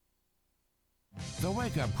The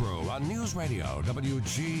Wake Up Crew on News Radio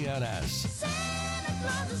WGNS. Santa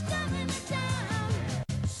Claus is coming to town.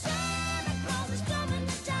 Santa Claus is coming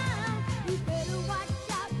to town. You better watch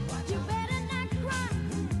out. You better not cry.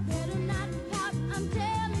 You better not pout. I'm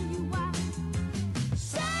telling you why.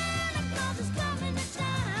 Santa Claus is coming to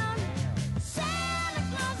town.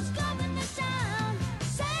 Santa Claus is coming to town.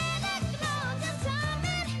 Santa Claus is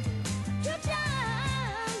coming to town.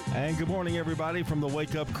 And good morning, everybody, from the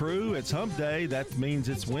Wake Up Crew. It's Hump Day. That means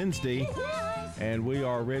it's Wednesday. And we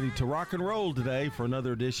are ready to rock and roll today for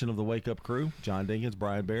another edition of the Wake Up Crew. John Dinkins,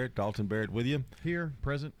 Brian Barrett, Dalton Barrett with you. Here,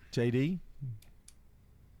 present. JD,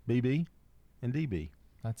 BB, and DB.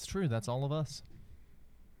 That's true. That's all of us.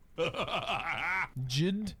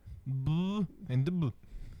 Jid, B, and B.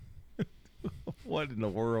 What in the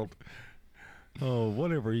world? Oh,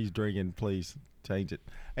 whatever he's drinking, please change it.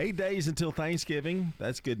 8 days until Thanksgiving.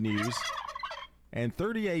 That's good news. And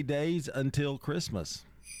 38 days until Christmas.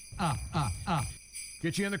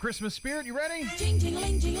 Get you in the Christmas spirit. You ready? Jing,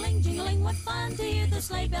 jingling, jingling, jingling, what fun to hear the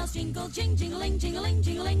sleigh bells jingle. Jing, jingling, jingling,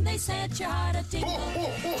 jingling, they set your heart a tingle. Jing,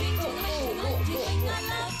 jingling, jingling, jingling, I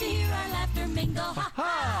love to hear our laughter mingle. Ha,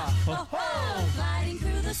 ha, ho, ho, gliding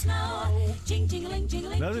through the snow. Jing, jingling,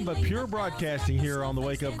 jingling, Nothing but pure broadcasting here on the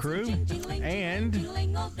Wake Up Crew. And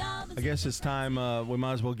I guess it's time we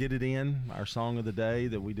might as well get it in, our song of the day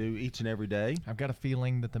that we do each and every day. I've got a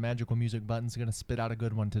feeling that the magical music button's going to spit out a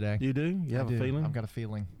good one today. You do? You have I a do. feeling? I've got a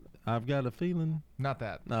feeling. I've got a feeling. Not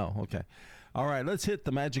that. No, okay. All right, let's hit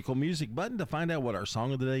the magical music button to find out what our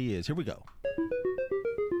song of the day is. Here we go.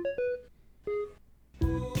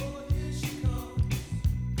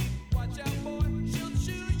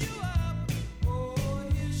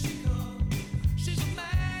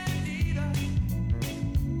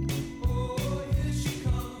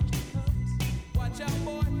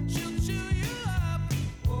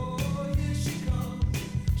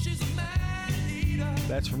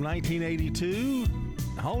 That's from 1982.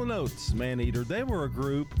 Hall & Oates, Man Eater. They were a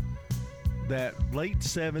group that late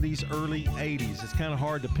 70s, early 80s. It's kind of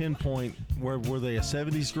hard to pinpoint were they a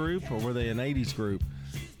 70s group or were they an 80s group,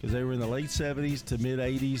 because they were in the late 70s to mid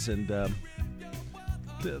 80s, and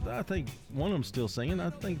I think one of them's still singing. I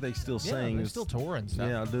think they still sing. They're still touring stuff.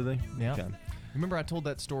 Yeah, do they? Yeah. Okay. Remember I told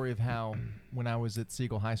that story of how when I was at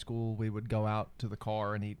Siegel High School, we would go out to the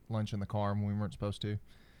car and eat lunch in the car when we weren't supposed to.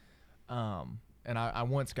 And I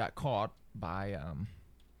once got caught by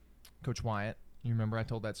Coach Wyatt. You remember I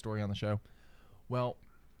told that story on the show? Well,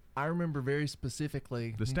 I remember very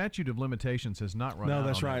specifically. The statute of limitations has not run out. No,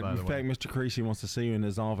 that's on right. That, by In the fact, way. Mr. Creasy wants to see you in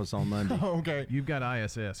his office on Monday. Okay. You've got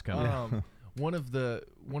ISS coming. One of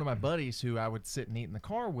my buddies who I would sit and eat in the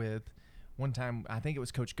car with, one time I think it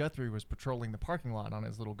was Coach Guthrie was patrolling the parking lot on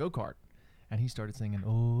his little go-kart, and he started singing,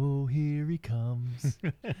 "Oh, here he comes!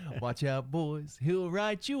 Watch out, boys! He'll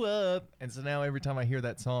write you up." And so now every time I hear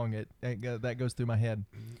that song, that goes through my head.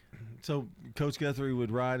 So Coach Guthrie would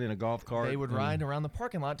ride in a golf cart? They would ride around the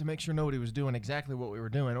parking lot to make sure nobody was doing exactly what we were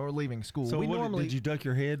doing or leaving school. So did you duck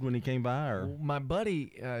your head when he came by? Or? Well, my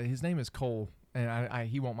buddy, his name is Cole, and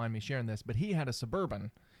he won't mind me sharing this, but he had a Suburban,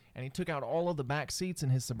 and he took out all of the back seats in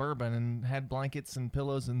his Suburban and had blankets and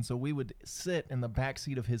pillows, and so we would sit in the back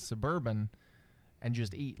seat of his Suburban and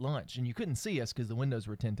just eat lunch. And you couldn't see us because the windows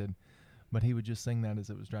were tinted, but he would just sing that as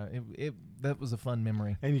it was driving. That was a fun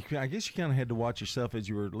memory. And I guess you kind of had to watch yourself as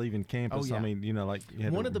you were leaving campus. Oh, yeah. I mean, like you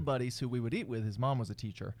had One of the buddies who we would eat with, his mom was a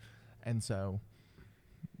teacher, and so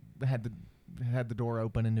they had the door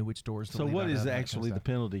open and knew which doors to So leave what out is of, that kind of actually the stuff.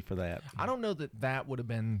 penalty for that? I don't know that would have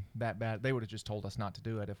been that bad. They would have just told us not to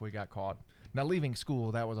do it if we got caught. Now, leaving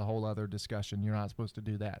school, that was a whole other discussion. You're not supposed to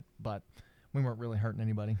do that, but we weren't really hurting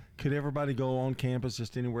anybody. Could everybody go on campus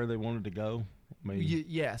just anywhere they wanted to go? I mean,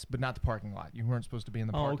 Yes, but not the parking lot. You weren't supposed to be in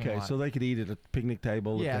the oh, parking okay. lot. So they could eat at a picnic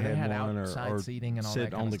table yeah, if they had one, outside or seating and all sit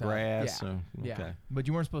that kind on of the stuff. grass. Yeah. So, Yeah, okay. but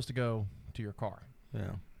you weren't supposed to go to your car.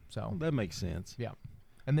 Yeah. So That makes sense. yeah.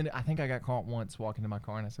 And then I think I got caught once walking to my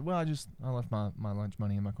car, and I said, "Well, I left my lunch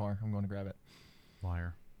money in my car. I'm going to grab it."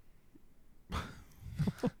 Liar.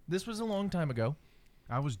 This was a long time ago.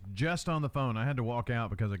 I was just on the phone. I had to walk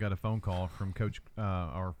out because I got a phone call from Coach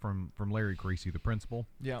or from Larry Creasy, the principal.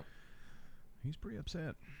 Yeah, He's pretty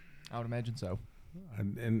upset. I would imagine so.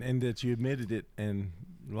 And that you admitted it, and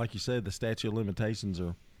like you said, the statute of limitations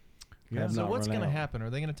are. have So not what's run going to out. happen?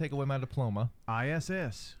 Are they going to take away my diploma?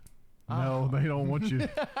 ISS. Oh. No, they don't want you.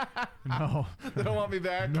 No, They don't want me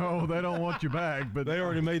back. no, they don't want you back. But They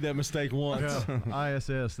already made that mistake once. yeah,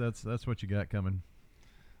 ISS. That's what you got coming.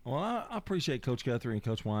 Well, I appreciate Coach Guthrie and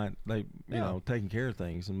Coach White. They, you know, taking care of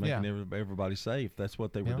things and making Yeah. everybody safe. That's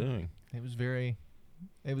what they were Yeah. doing. It was very,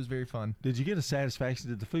 It was very fun. Did you get a satisfaction?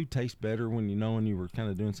 Did the food taste better when you knowing you were kind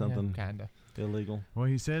of doing something Kind of. illegal? Well,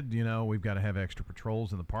 he said, we've got to have extra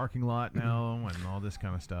patrols in the parking lot now and all this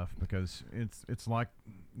kind of stuff because it's like,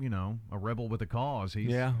 a rebel with a cause.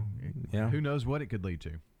 Yeah. Who knows what it could lead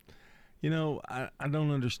to? I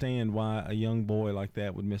don't understand why a young boy like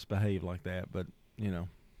that would misbehave like that, but,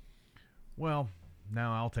 Well,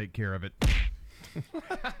 now I'll take care of it.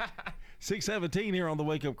 6:17 here on the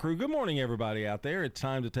Wake Up Crew. Good morning, everybody out there. It's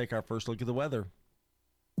time to take our first look at the weather.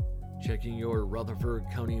 Checking your Rutherford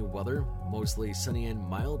County weather. Mostly sunny and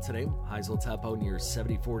mild today. Highs will top out near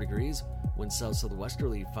 74 degrees. Winds south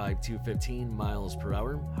southwesterly 5 to 15 miles per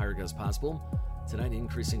hour. Higher gusts possible. Tonight,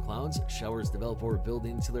 increasing clouds. Showers develop or build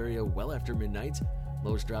into the area well after midnight.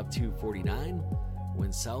 Lows drop to 49.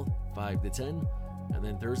 Winds south 5 to 10. And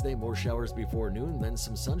then Thursday, more showers before noon, then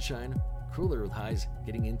some sunshine. Cooler with highs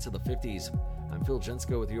getting into the 50s. I'm Phil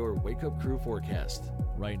Jensko with your Wake Up Crew forecast.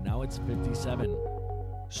 Right now it's 57.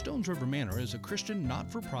 Stones River Manor is a Christian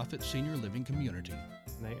not-for-profit senior living community.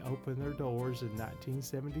 They opened their doors in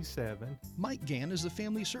 1977. Mike Gann is the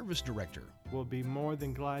family service director. We'll be more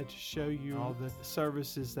than glad to show you all the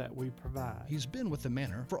services that we provide. He's been with the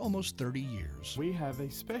manor for almost 30 years. We have a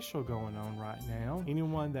special going on right now.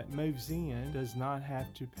 Anyone that moves in does not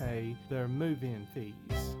have to pay their move-in fees.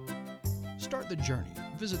 Start the journey.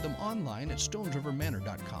 Visit them online at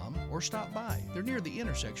stonesrivermanor.com or stop by. They're near the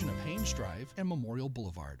intersection of Haynes Drive and Memorial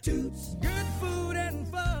Boulevard. Toots, good food and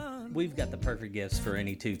fun. We've got the perfect gifts for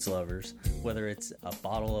any Toots lovers, whether it's a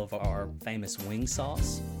bottle of our famous wing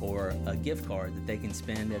sauce or a gift card that they can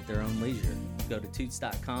spend at their own leisure. Go to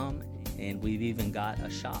toots.com, and we've even got a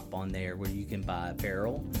shop on there where you can buy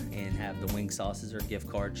apparel and have the wing sauces or gift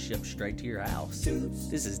cards shipped straight to your house. Toots.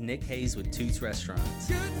 This is Nick Hayes with Toots Restaurants.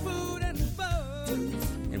 Good food and fun.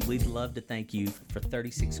 Toots. And we'd love to thank you for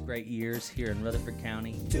 36 great years here in Rutherford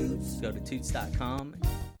County. Toots. Go to toots.com.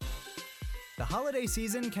 The holiday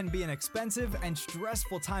season can be an expensive and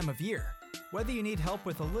stressful time of year. Whether you need help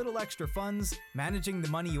with a little extra funds, managing the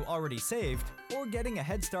money you already saved, or getting a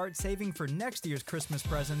head start saving for next year's Christmas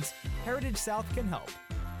presents, Heritage South can help.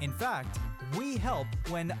 In fact, we help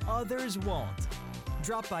when others won't.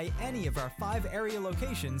 Drop by any of our 5 area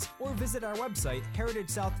locations or visit our website,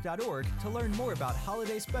 heritagesouth.org, to learn more about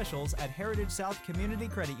holiday specials at Heritage South Community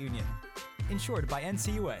Credit Union. Insured by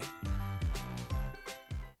NCUA.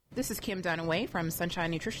 This is Kim Dunaway from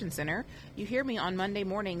Sunshine Nutrition Center. You hear me on Monday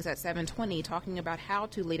mornings at 7:20 talking about how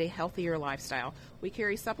to lead a healthier lifestyle. We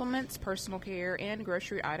carry supplements, personal care, and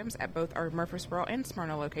grocery items at both our Murfreesboro and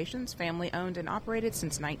Smyrna locations, family owned and operated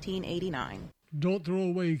since 1989. Don't throw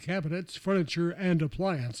away cabinets, furniture, and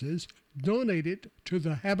appliances. Donate it to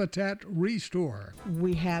the Habitat Restore.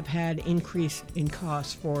 We have had increase in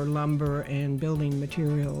costs for lumber and building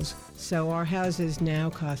materials, so our houses now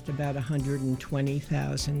cost about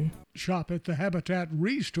 $120,000. Shop at the Habitat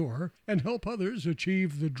Restore and help others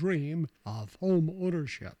achieve the dream of home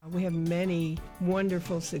ownership. We have many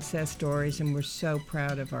wonderful success stories, and we're so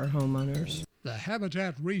proud of our homeowners. The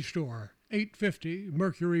Habitat Restore, 850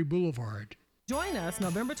 Mercury Boulevard. Join us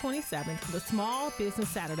November 27th for the Small Business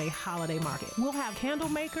Saturday Holiday Market. We'll have candle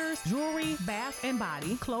makers, jewelry, bath and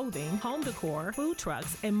body, clothing, home decor, food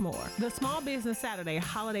trucks, and more. The Small Business Saturday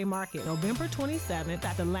Holiday Market, November 27th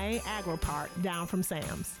at the Lane Agro Park, down from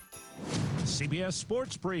Sam's. CBS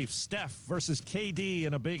Sports Brief, Steph versus KD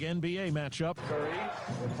in a big NBA matchup. Curry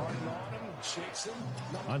with Harden on him, shakes him.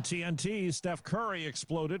 On TNT, Steph Curry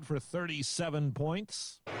exploded for 37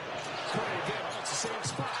 points. Curry again, that's the same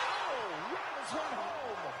spot.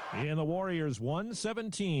 In the Warriors'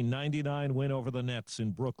 117-99 win over the Nets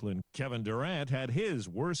in Brooklyn, Kevin Durant had his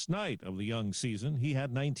worst night of the young season. He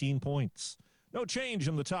had 19 points. No change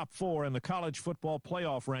in the top 4 in the college football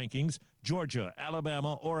playoff rankings. Georgia,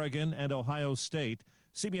 Alabama, Oregon, and Ohio State.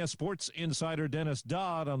 CBS Sports insider Dennis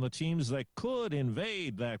Dodd on the teams that could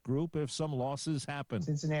invade that group if some losses happen.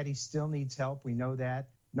 Cincinnati still needs help. We know that.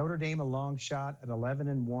 Notre Dame a long shot at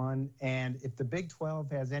 11-1. And if the Big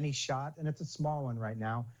 12 has any shot, and it's a small one right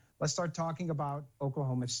now, let's start talking about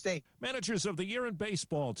Oklahoma State. Managers of the year in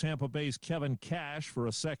baseball, Tampa Bay's Kevin Cash for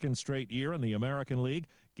a second straight year in the American League,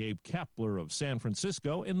 Gabe Kapler of San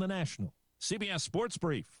Francisco in the National. CBS Sports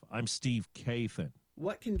Brief, I'm Steve Kathan.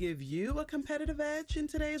 What can give you a competitive edge in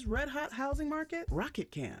today's red-hot housing market? Rocket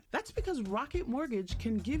can. That's because Rocket Mortgage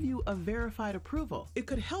can give you a verified approval. It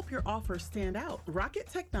could help your offer stand out. Rocket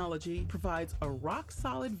Technology provides a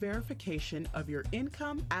rock-solid verification of your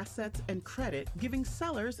income, assets, and credit, giving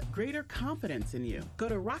sellers greater confidence in you. Go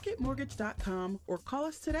to rocketmortgage.com or call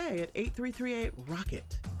us today at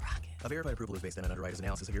 8338-ROCKET. Rocket. A verified approval is based on an underwriter's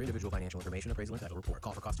analysis of your individual financial information, appraisal, and title report.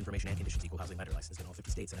 Call for cost information and conditions. Equal housing lender licensed in all 50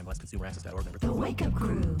 states and MLSConsumerAccess.org. Number The Wake Up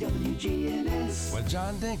Crew, WGNS. With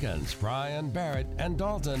John Dinkins, Brian Barrett, and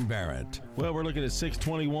Dalton Barrett. Well, we're looking at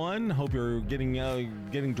 6:21. Hope you're getting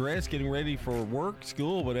dressed, getting ready for work,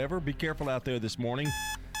 school, whatever. Be careful out there this morning.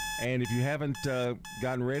 And if you haven't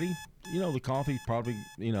gotten ready, the coffee probably,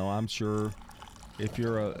 I'm sure if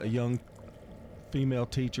you're a young female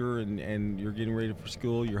teacher and you're getting ready for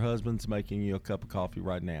school, your husband's making you a cup of coffee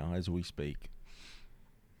right now as we speak.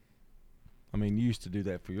 I mean, you used to do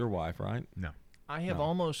that for your wife, right? No. I have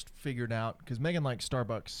almost figured out, because Megan likes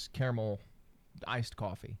Starbucks caramel iced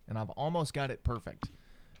coffee, and I've almost got it perfect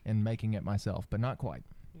in making it myself, but not quite.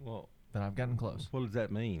 Well, but I've gotten close. What does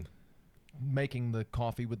that mean? Making the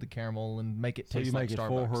coffee with the caramel and make it So taste you like make it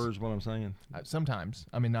Starbucks. for her is what I'm saying? Sometimes.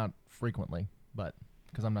 I mean, not frequently, but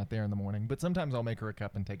because I'm not there in the morning. But sometimes I'll make her a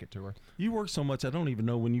cup and take it to her. You work so much, I don't even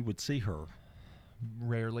know when you would see her.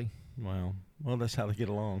 Rarely. Well, that's how they get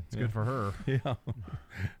along. It's good for her. Yeah,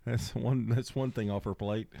 that's one thing off her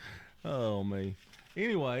plate. Oh me.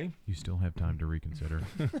 Anyway, you still have time to reconsider.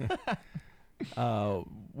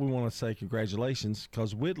 We want to say congratulations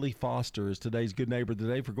because Whitley Foster is today's Good Neighbor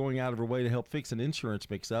today for going out of her way to help fix an insurance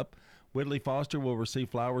mix-up. Whitley Foster will receive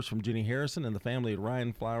flowers from Jenny Harrison and the family at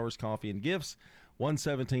Ryan Flowers Coffee and Gifts,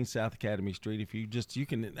 117 South Academy Street. If you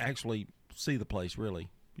can actually see the place, really.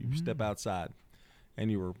 You step outside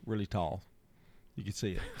and you were really tall, you can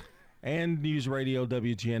see it. And News Radio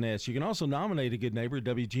WGNS. You can also nominate a good neighbor at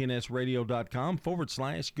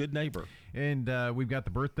WGNSradio.com/good neighbor. And we've got the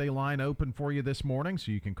birthday line open for you this morning,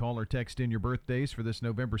 so you can call or text in your birthdays for this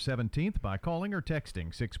November 17th by calling or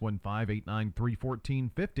texting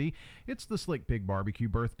 615-893-1450. It's the Slick Pig Barbecue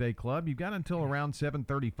Birthday Club. You've got until around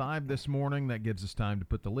 7:35 this morning. That gives us time to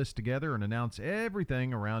put the list together and announce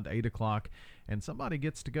everything around 8 o'clock. And somebody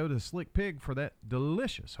gets to go to Slick Pig for that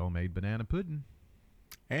delicious homemade banana pudding.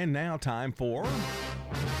 And now time for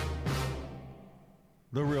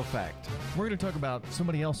The Real Fact. We're going to talk about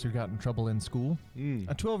somebody else who got in trouble in school.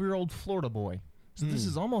 A 12-year-old Florida boy. So this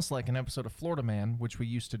is almost like an episode of Florida Man, which we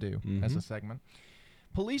used to do as a segment.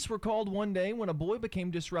 Police were called one day when a boy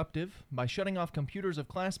became disruptive by shutting off computers of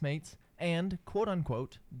classmates and,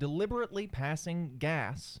 quote-unquote, deliberately passing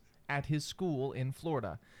gas at his school in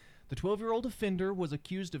Florida. The 12-year-old offender was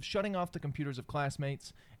accused of shutting off the computers of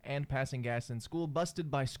classmates and passing gas in school, busted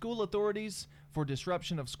by school authorities for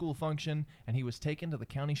disruption of school function, and he was taken to the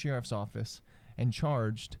county sheriff's office and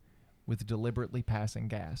charged with deliberately passing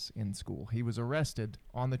gas in school. He was arrested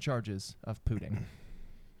on the charges of pooting.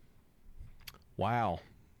 Wow.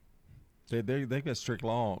 They've got strict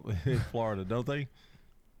law in Florida, don't they?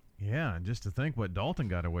 Yeah, and just to think what Dalton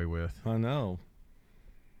got away with. I know.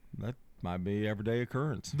 That might be everyday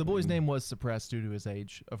occurrence. The boy's name was suppressed due to his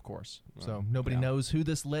age, of course. So nobody knows who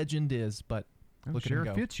this legend is, but look at him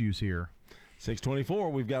go. Sheriff Fitzhugh's here.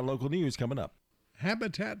 6:24, we've got local news coming up.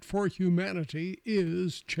 Habitat for Humanity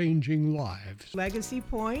is changing lives. Legacy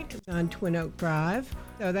Point on Twin Oak Drive.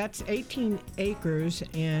 So that's 18 acres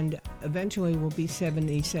and eventually will be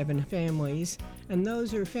 77 families. And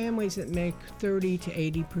those are families that make 30 to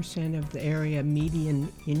 80% of the area median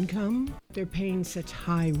income. They're paying such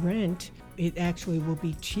high rent, it actually will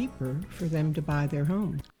be cheaper for them to buy their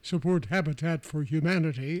home. Support Habitat for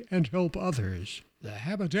Humanity and help others. The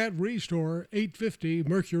Habitat Restore, 850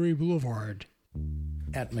 Mercury Boulevard.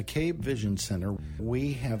 At McCabe Vision Center,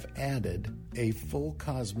 we have added a full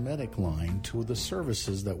cosmetic line to the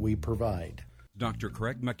services that we provide. Dr.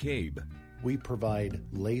 Craig McCabe. We provide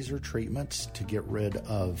laser treatments to get rid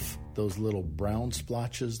of those little brown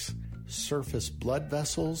splotches, surface blood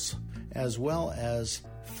vessels, as well as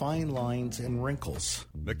fine lines and wrinkles.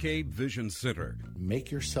 McCabe Vision Center. Make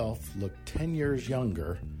yourself look 10 years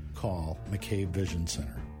younger. Call McCabe Vision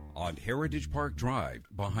Center. On Heritage Park Drive,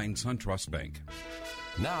 behind SunTrust Bank.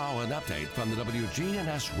 Now an update from the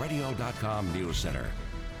WGNSradio.com News Center.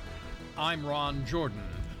 I'm Ron Jordan.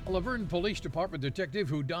 A Laverne Police Department detective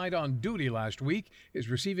who died on duty last week is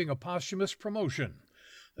receiving a posthumous promotion.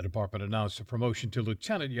 The department announced a promotion to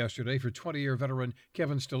lieutenant yesterday for 20-year veteran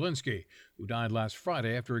Kevin Stalinsky, who died last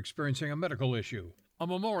Friday after experiencing a medical issue. A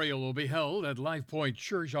memorial will be held at Life Point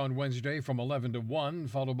Church on Wednesday from 11 to 1,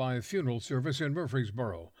 followed by a funeral service in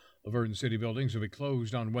Murfreesboro. Laverne City buildings will be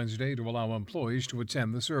closed on Wednesday to allow employees to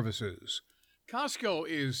attend the services. Costco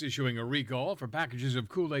is issuing a recall for packages of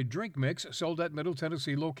Kool-Aid drink mix sold at Middle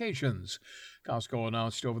Tennessee locations. Costco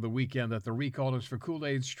announced over the weekend that the recall is for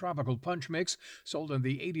Kool-Aid's Tropical Punch Mix, sold in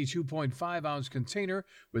the 82.5-ounce container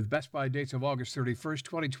with Best By dates of August 31st,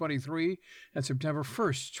 2023 and September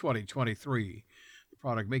 1st, 2023. The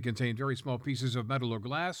product may contain very small pieces of metal or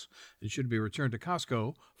glass and should be returned to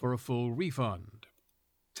Costco for a full refund.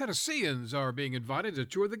 Tennesseans are being invited to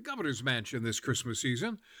tour the Governor's Mansion this Christmas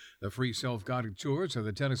season. The free self-guided tours of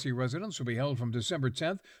the Tennessee residents will be held from December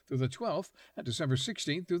 10th through the 12th and December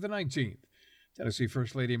 16th through the 19th. Tennessee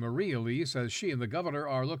First Lady Maria Lee says she and the governor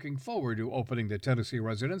are looking forward to opening the Tennessee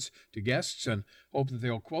residence to guests and hope that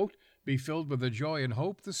they'll, quote, be filled with the joy and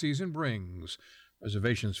hope the season brings.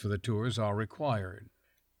 Reservations for the tours are required.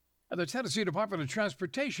 And the Tennessee Department of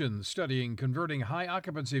Transportation studying converting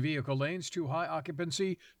high-occupancy vehicle lanes to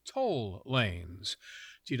high-occupancy toll lanes.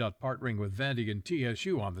 TDOT partnering with Vandy and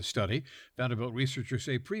TSU on the study. Vanderbilt researchers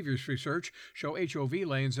say previous research show HOV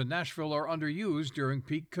lanes in Nashville are underused during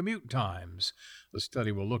peak commute times. The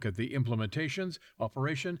study will look at the implementations,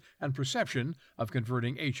 operation, and perception of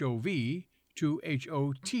converting HOV to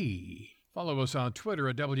HOT. Follow us on Twitter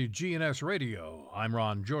at WGNS Radio. I'm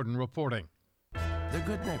Ron Jordan reporting. The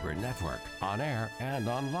Good Neighbor Network, on air and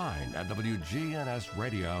online at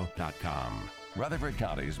WGNSradio.com. Rutherford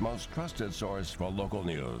County's most trusted source for local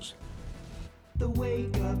news. The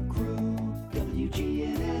Wake Up Crew,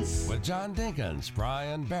 WGNS. With John Dinkins,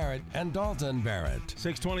 Brian Barrett, and Dalton Barrett.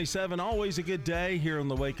 627, always a good day here on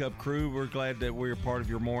the Wake Up Crew. We're glad that we're part of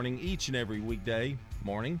your morning each and every weekday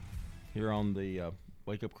morning here on the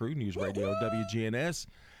Wake Up Crew, News Radio WGNS.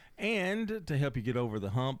 And to help you get over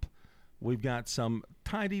the hump, we've got some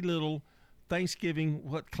tidy little Thanksgiving,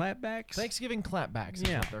 clapbacks? Thanksgiving clapbacks is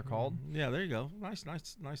what they're called. Yeah, there you go. Nice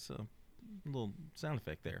little sound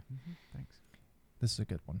effect there. Thanks. This is a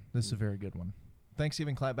good one. This is a very good one.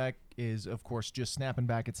 Thanksgiving clapback is, of course, just snapping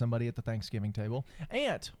back at somebody at the Thanksgiving table.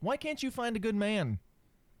 Aunt, why can't you find a good man?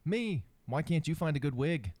 Me, why can't you find a good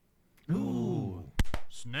wig? Ooh.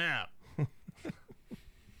 Snap.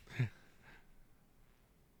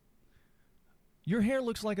 Your hair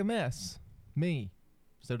looks like a mess. Me,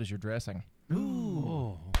 so does your dressing.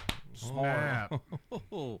 Ooh. Snap.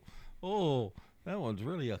 Oh, that one's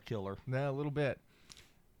really a killer. Yeah, a little bit.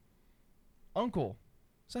 Uncle,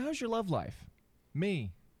 so how's your love life?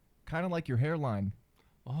 Me, kind of like your hairline.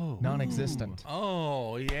 Oh. Non-existent.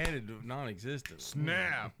 Oh, he added non-existent.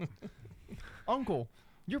 Snap. Uncle,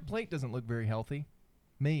 your plate doesn't look very healthy.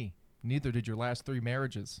 Me, neither did your last 3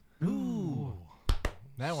 marriages. Ooh.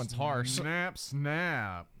 That one's harsh. Snap.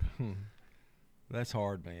 That's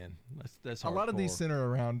hard, man. That's a lot of these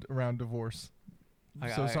center around divorce.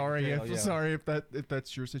 Sorry if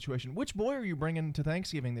that's your situation. Which boy are you bringing to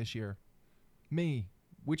Thanksgiving this year? Me.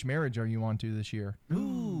 Which marriage are you on to this year?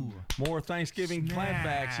 Ooh. More Thanksgiving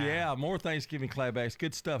clapbacks. Yeah, more Thanksgiving clapbacks.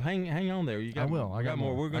 Good stuff. Hang on there. I got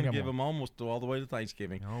more. We're going to give them almost all the way to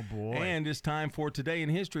Thanksgiving. Oh, boy. And it's time for Today in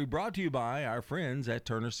History, brought to you by our friends at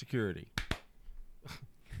Turner Security.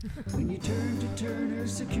 When you turn to Turner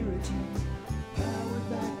Security, powered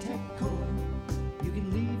by TechCore, you can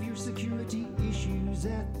leave your security issues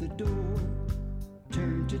at the door.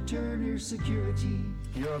 Turn to Turner Security.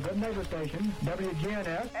 Your Good Neighbor station,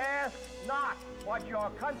 WGNS. Ask not what your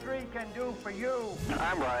country can do for you.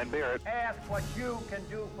 I'm Ryan Barrett. Ask what you can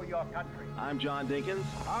do for your country. I'm John Dinkins.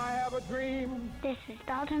 I have a dream. This is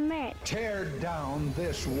Dalton Merritt. Tear down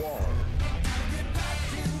this wall.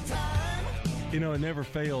 You know, it never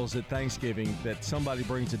fails at Thanksgiving that somebody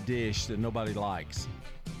brings a dish that nobody likes.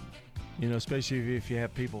 You know, especially if you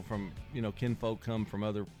have people from, kinfolk come from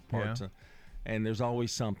other parts. And there's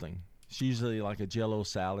always something. It's usually like a Jell-O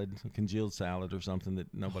salad, a congealed salad or something that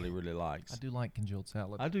nobody really likes. I do like congealed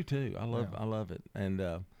salad. I do too. I love it.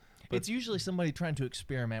 And it's usually somebody trying to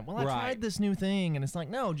experiment. Well, I tried this new thing, and it's like,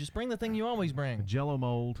 no, just bring the thing you always bring. Jell-O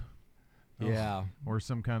mold. Yeah. Or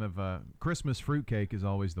some kind of Christmas fruitcake is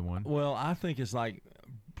always the one. Well, I think it's like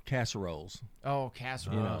casseroles. Oh,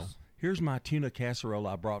 casseroles. Here's my tuna casserole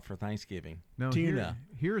I brought for Thanksgiving. No, tuna.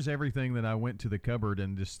 Here's everything that I went to the cupboard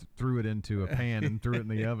and just threw it into a pan and threw it in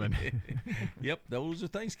the oven. Yep, those are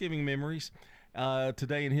Thanksgiving memories.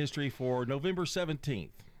 Today in history for November 17th,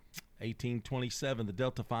 1827, the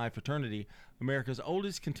Delta Phi fraternity, America's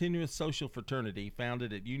oldest continuous social fraternity,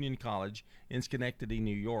 founded at Union College in Schenectady,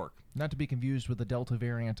 New York. Not to be confused with the Delta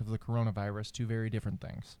variant of the coronavirus, 2 very different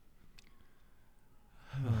things.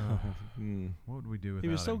 What would we do without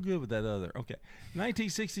He was so him? good with that other. Okay.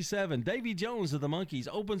 1967, Davy Jones of the Monkees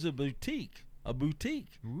opens a boutique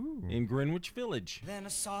in Greenwich Village. Then I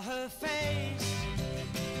saw her face.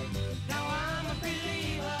 Now I'm a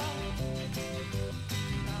believer.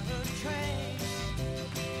 Not a trace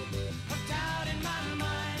of doubt in my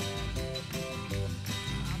mind.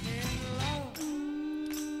 I'm in love.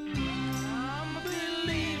 I'm a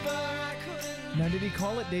believer. I couldn't. Now, did he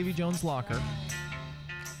call it Davy Jones' Locker?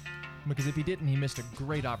 Because if he didn't, he missed a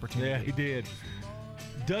great opportunity. Yeah, he did.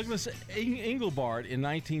 Douglas Engelbart in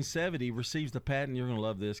 1970 receives the patent. You're going to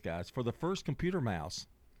love this, guys, for the first computer mouse.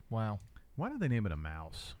 Wow. Why did they name it a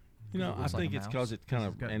mouse? You know, I think it's because it kind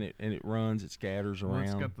of and it runs, it scatters around.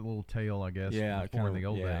 It's got the little tail, I guess. Yeah, before in the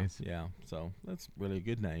old days. Yeah, so that's really a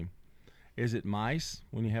good name. Is it mice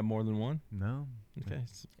when you have more than one? No. Okay.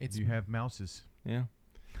 You have mouses. Yeah.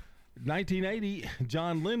 1980,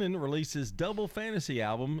 John Lennon releases double fantasy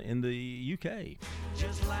album in the UK.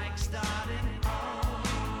 Just like starting over.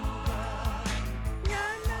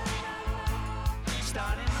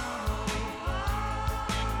 Starting over.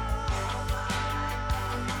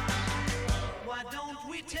 Why don't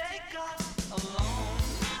we take us alone?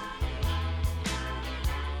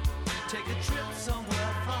 Take a trip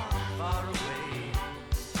somewhere far, far away.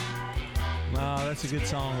 Oh, that's a good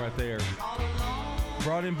song right there.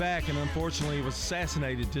 Brought him back, and unfortunately he was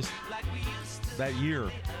assassinated just that year.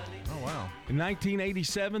 Oh, wow. In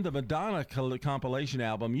 1987, the Madonna compilation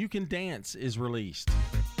album, You Can Dance, is released.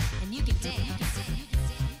 And you can dance.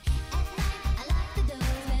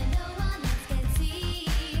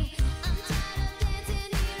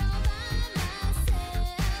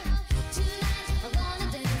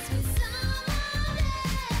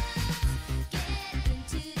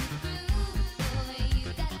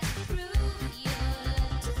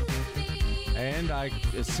 And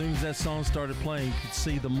as soon as that song started playing, you could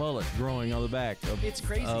see the mullet growing on the back of, It's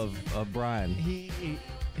crazy. of Brian.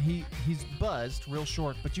 He's buzzed real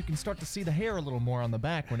short, but you can start to see the hair a little more on the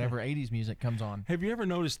back whenever 80s music comes on. Have you ever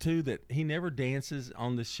noticed, too, that he never dances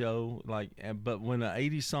on the show? But when an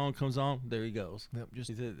 80s song comes on, there he goes. Yep,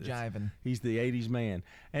 just jiving. He's the 80s man.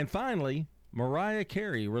 And finally, Mariah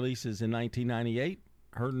Carey releases in 1998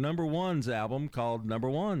 her number ones album called Number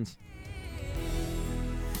Ones.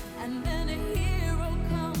 And then a hero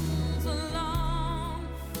comes along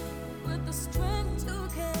with the strength to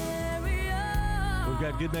carry on. We've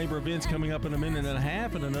got Good Neighbor events coming up in a minute and a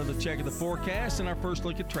half, and another check of the forecast and our first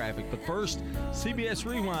look at traffic. But first, CBS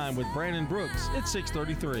Rewind with Brandon Brooks at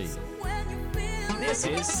 6:33. This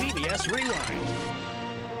is CBS Rewind.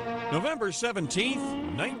 November 17th,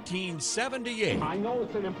 1978. I know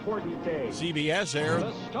it's an important day. CBS aired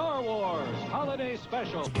The Star Wars Holiday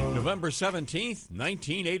Special. November 17th,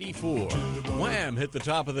 1984. Wham hit the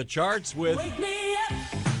top of the charts with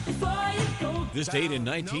this date in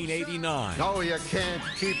 1989. No, you can't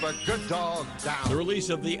keep a good dog down. The release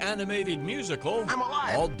of the animated musical, I'm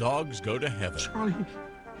alive. All Dogs Go to Heaven. Charlie,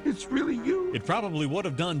 it's really you. It probably would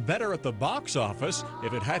have done better at the box office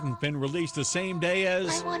if it hadn't been released the same day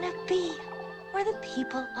as I want to be where the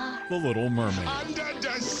people are. The Little Mermaid. Under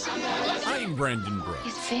the sea. I'm Brendan Brooks.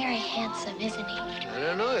 He's very handsome, isn't he? I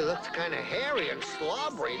don't know, he looks kind of hairy and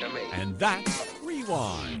slobbery to me. And that's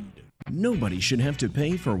Rewind. Nobody should have to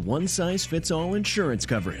pay for one-size-fits-all insurance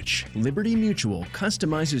coverage. Liberty Mutual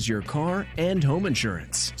customizes your car and home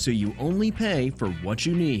insurance, so you only pay for what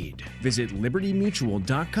you need. Visit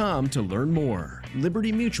libertymutual.com to learn more.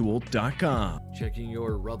 libertymutual.com. Checking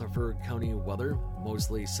your Rutherford County weather.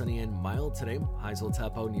 Mostly sunny and mild today. Highs will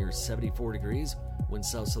top out near 74 degrees. Wind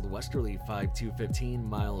south-southwesterly 5 to 15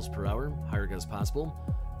 miles per hour. Higher gusts possible.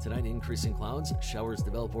 Tonight, increasing clouds. Showers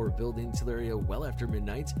develop or build into the area well after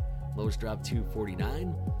midnight. Lows drop to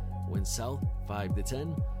 49. Wind south 5 to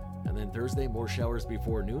 10. And then Thursday, more showers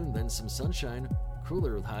before noon, then some sunshine.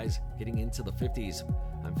 Cooler with highs getting into the 50s.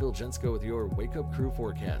 I'm Phil Jensko with your Wake Up Crew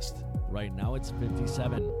forecast. Right now it's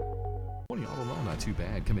 57. 20 all along, not too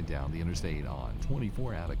bad. Coming down the interstate on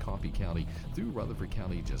 24 out of Coffee County through Rutherford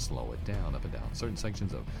County. Just slow it down, up and down. Certain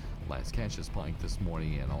sections of Las Cassius Pike this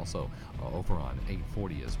morning, and also over on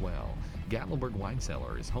 840 as well. Gatlinburg Wine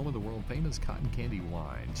Cellar is home of the world famous cotton candy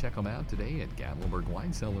wine. Check them out today at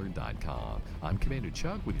GatlinburgWineCellar.com. I'm Commander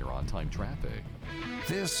Chuck with your on-time traffic.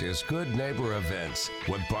 This is Good Neighbor Events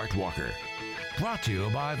with Bart Walker. Brought to you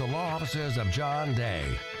by the law offices of John Day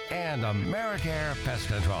and AmeriCare Pest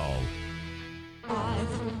Control.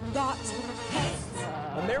 I've got pets.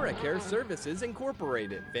 AmeriCare Services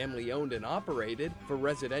Incorporated, family owned and operated. For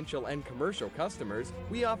residential and commercial customers,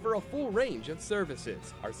 we offer a full range of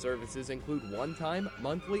services. Our services include one-time,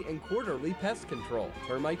 monthly, and quarterly pest control,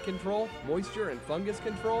 termite control, moisture and fungus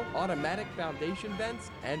control, automatic foundation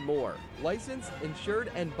vents, and more. Licensed,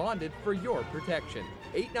 insured, and bonded for your protection.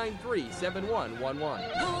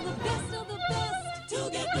 893-7111. Call the best of the best to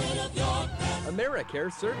get rid of your pets.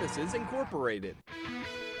 AmeriCare Services Incorporated.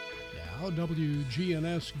 Now,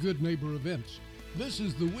 WGNS Good Neighbor Events. This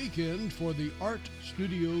is the weekend for the Art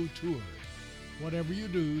Studio Tour. Whatever you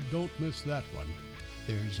do, don't miss that one.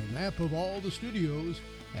 There's a map of all the studios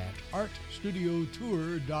at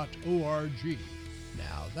artstudiotour.org.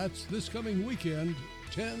 Now, that's this coming weekend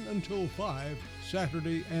 10 until 5,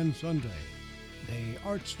 Saturday and Sunday. The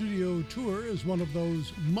Art Studio Tour is one of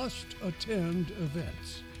those must-attend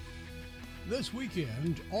events. This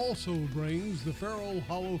weekend also brings the Farrell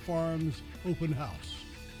Hollow Farms Open House.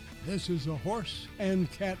 This is a horse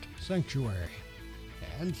and cat sanctuary,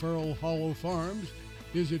 and Farrell Hollow Farms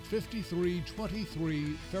is at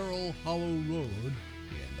 5323 Farrell Hollow Road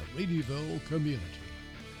in the Reedyville community.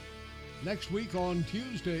 Next week on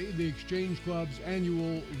Tuesday, the Exchange Club's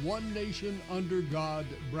annual One Nation Under God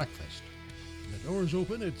breakfast. The doors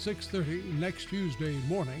open at 6:30 next Tuesday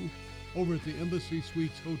morning over at the Embassy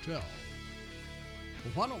Suites Hotel.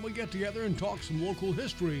 Well, why don't we get together and talk some local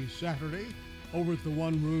history Saturday over at the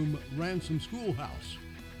one-room Ransom Schoolhouse.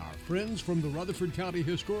 Our friends from the Rutherford County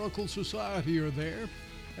Historical Society are there,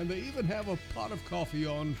 and they even have a pot of coffee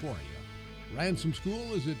on for you. Ransom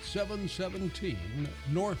School is at 717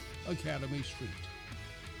 North Academy Street.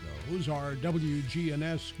 Those are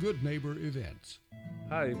WGNS Good Neighbor events.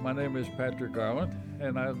 Hi, my name is Patrick Garland,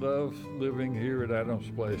 and I love living here at Adams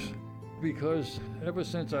Place because ever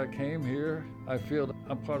since I came here, I feel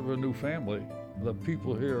I'm part of a new family. The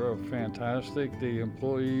people here are fantastic, the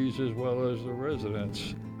employees as well as the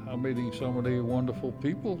residents. I'm meeting so many wonderful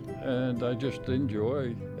people, and I just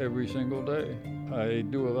enjoy every single day. I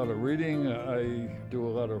do a lot of reading, I do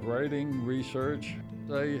a lot of writing, research.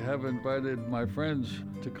 I have invited my friends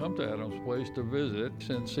to come to Adams Place to visit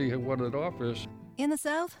and see what it offers. In the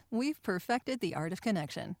South, we've perfected the art of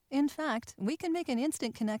connection. In fact, we can make an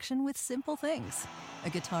instant connection with simple things. A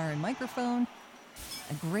guitar and microphone,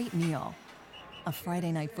 a great meal, a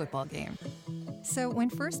Friday night football game. So when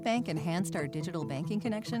First Bank enhanced our digital banking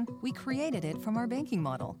connection, we created it from our banking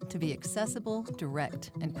model to be accessible,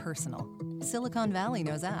 direct, and personal. Silicon Valley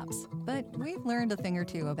knows apps, but we've learned a thing or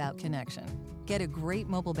two about connection. Get a great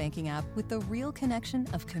mobile banking app with the real connection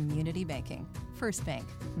of community banking. First Bank,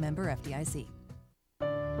 member FDIC.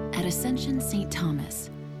 At Ascension St. Thomas,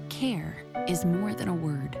 care is more than a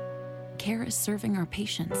word. Care is serving our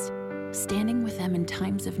patients, standing with them in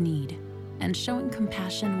times of need, and showing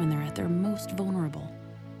compassion when they're at their most vulnerable.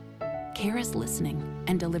 Care is listening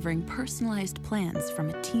and delivering personalized plans from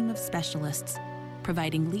a team of specialists,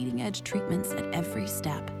 providing leading-edge treatments at every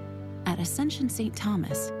step. At Ascension St.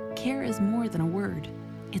 Thomas, care is more than a word.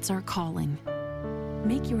 It's our calling.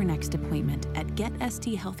 Make your next appointment at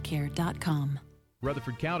getsthealthcare.com.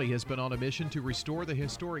 Rutherford County has been on a mission to restore the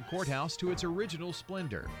historic courthouse to its original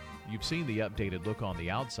splendor. You've seen the updated look on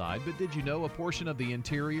the outside, but did you know a portion of the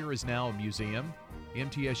interior is now a museum?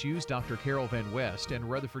 MTSU's Dr. Carol Van West and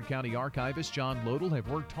Rutherford County archivist John Lodel have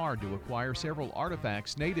worked hard to acquire several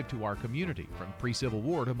artifacts native to our community from pre-Civil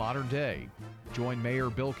War to modern day. Join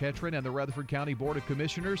Mayor Bill Ketron and the Rutherford County Board of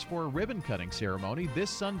Commissioners for a ribbon-cutting ceremony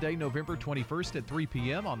this Sunday, November 21st at 3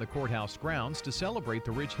 p.m. on the courthouse grounds to celebrate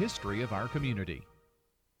the rich history of our community.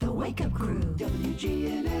 The Wake Up Crew,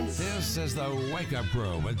 WGNS. This is the Wake Up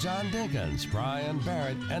Crew with John Dinkins, Brian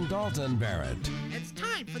Barrett, and Dalton Barrett. It's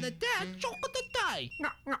time for the dad joke of the day.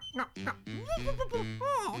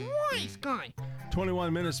 Oh, nice guy.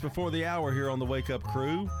 21 minutes before the hour here on the Wake Up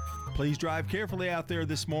Crew. Please drive carefully out there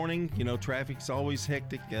this morning. You know, traffic's always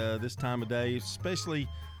hectic this time of day, especially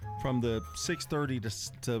from the 6:30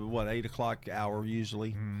 to 8 o'clock hour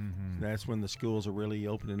usually. Mm-hmm. That's when the schools are really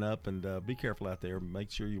opening up, and be careful out there.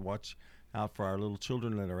 Make sure you watch out for our little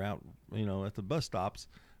children that are out, at the bus stops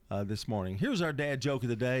this morning. Here's our dad joke of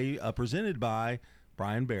the day, presented by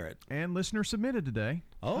Brian Barrett. And listener submitted today.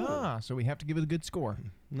 So we have to give it a good score.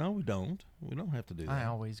 No, we don't. We don't have to do that. I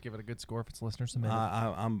always give it a good score if it's listener submitted.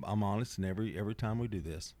 I'm honest, and every time we do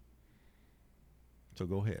this. So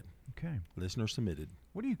go ahead. Okay. Listener submitted.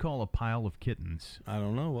 What do you call a pile of kittens? I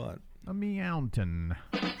don't know what. A meowton.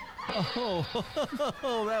 Oh,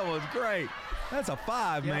 that was great. That's a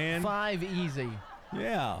 5, man. 5 easy.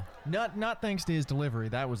 Yeah. Not thanks to his delivery.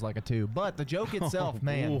 That was like a 2. But the joke itself,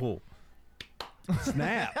 man. Ooh.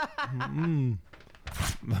 Snap.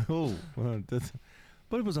 Oh,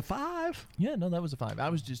 but it was a 5? Yeah, no, that was a 5. I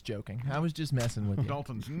was just joking. I was just messing with you.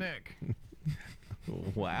 Dalton's neck.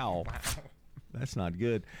 Wow. That's not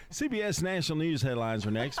good. CBS National News headlines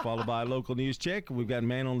are next, followed by a local news check. We've got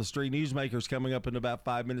Man on the Street newsmakers coming up in about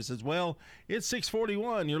 5 minutes as well. It's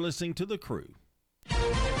 6:41. You're listening to The Crew.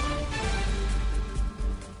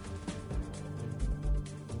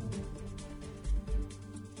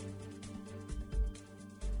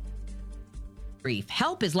 Brief.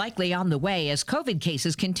 Help is likely on the way as COVID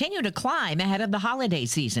cases continue to climb ahead of the holiday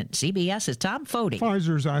season. CBS's Tom Foti.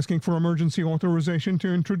 Pfizer's asking for emergency authorization to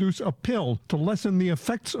introduce a pill to lessen the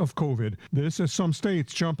effects of COVID. This as some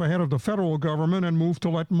states jump ahead of the federal government and move to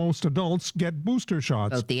let most adults get booster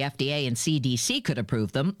shots. Both the FDA and CDC could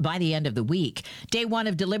approve them by the end of the week. Day one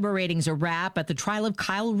of deliberating's a wrap at the trial of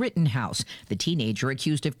Kyle Rittenhouse, the teenager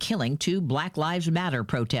accused of killing 2 Black Lives Matter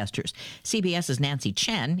protesters. CBS's Nancy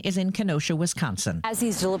Chen is in Kenosha, Wisconsin. As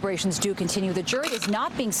these deliberations do continue, the jury is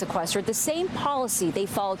not being sequestered, the same policy they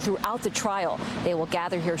followed throughout the trial. They will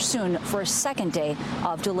gather here soon for a second day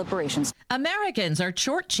of deliberations. Americans are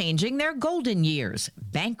shortchanging their golden years.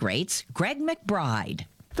 Bank rates, Greg McBride.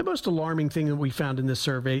 The most alarming thing that we found in this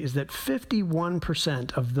survey is that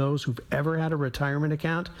 51% of those who've ever had a retirement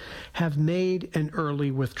account have made an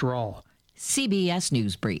early withdrawal. CBS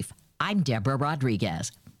News Brief. I'm Deborah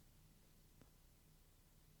Rodriguez.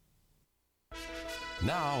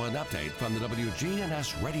 Now an update from the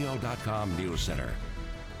WGNSradio.com News Center.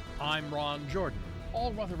 I'm Ron Jordan.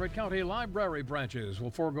 All Rutherford County Library branches will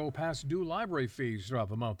forego past due library fees throughout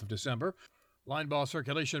the month of December. Line Boss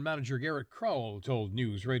Circulation Manager Garrett Crowell told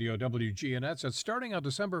News Radio WGNS that starting on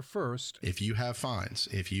December 1st, if you have fines,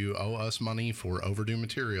 if you owe us money for overdue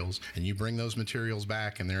materials and you bring those materials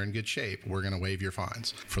back and they're in good shape, we're going to waive your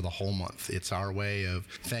fines for the whole month. It's our way of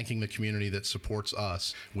thanking the community that supports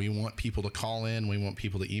us. We want people to call in, we want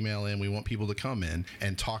people to email in, we want people to come in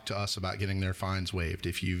and talk to us about getting their fines waived.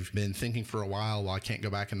 If you've been thinking for a while, well, I can't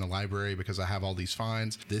go back in the library because I have all these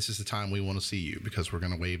fines, this is the time we want to see you because we're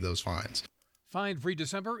going to waive those fines. Fine-free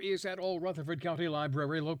December is at all Rutherford County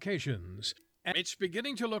Library locations. And it's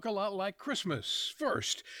beginning to look a lot like Christmas.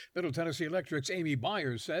 First, Middle Tennessee Electric's Amy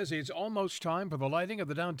Byers says it's almost time for the lighting of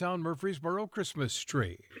the downtown Murfreesboro Christmas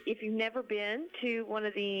tree. If you've never been to one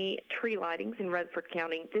of the tree lightings in Rutherford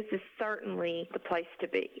County, this is certainly the place to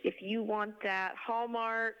be. If you want that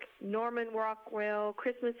Hallmark, Norman Rockwell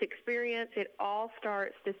Christmas experience, it all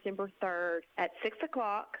starts December 3rd at 6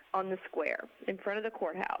 o'clock on the square in front of the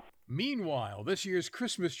courthouse. Meanwhile, this year's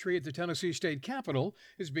Christmas tree at the Tennessee State Capitol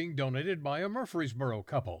is being donated by a Murfreesboro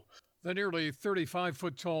couple. The nearly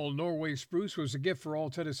 35-foot-tall Norway spruce was a gift for all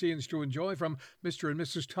Tennesseans to enjoy from Mr. and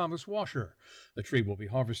Mrs. Thomas Washer. The tree will be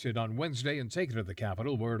harvested on Wednesday and taken to the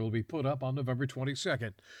Capitol, where it will be put up on November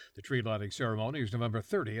 22nd. The tree lighting ceremony is November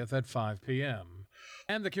 30th at 5 p.m.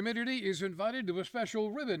 And the community is invited to a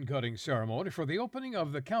special ribbon-cutting ceremony for the opening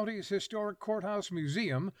of the county's historic courthouse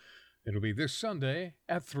museum. It'll be this Sunday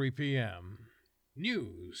at 3 p.m.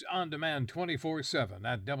 News on demand 24/7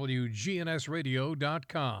 at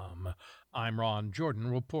WGNSradio.com. I'm Ron Jordan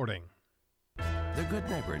reporting. The Good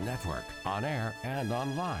Neighbor Network, on air and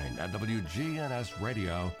online at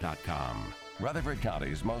WGNSradio.com. Rutherford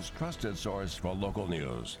County's most trusted source for local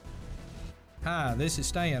news. Hi, this is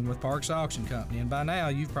Stan with Parks Auction Company, and by now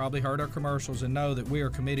you've probably heard our commercials and know that we are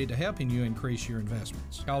committed to helping you increase your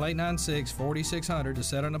investments. Call 896-4600 to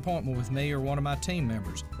set an appointment with me or one of my team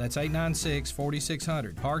members. That's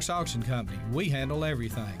 896-4600. Parks Auction Company. We handle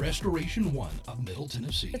everything. Restoration One of Middle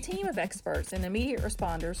Tennessee. A team of experts and immediate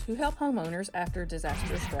responders who help homeowners after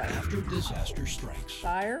disaster strikes.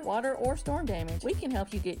 Fire, water, or storm damage, we can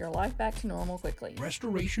help you get your life back to normal quickly.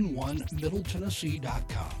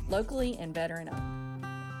 Restoration1MiddleTennessee.com. Locally and veteran-owned.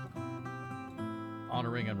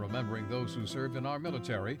 Honoring and remembering those who served in our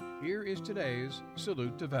military, here is today's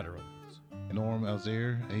Salute to Veterans. Norm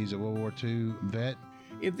Alzier, he's a World War II vet.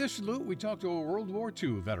 In this salute, we talked to a World War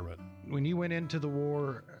II veteran. When you went into the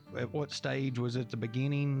war, at what stage? Was it the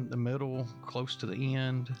beginning, the middle, close to the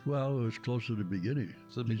end? Well, it was close to the beginning,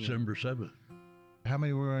 December 7th. How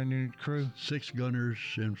many were on your crew? 6 gunners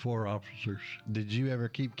and 4 officers. Did you ever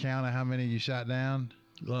keep count of how many you shot down?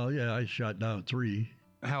 Well, yeah, I shot down 3.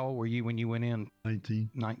 How old were you when you went in?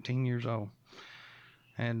 19. 19 years old.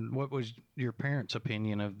 And what was your parents'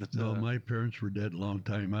 opinion of the... No, my parents were dead a long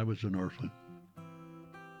time. I was an orphan.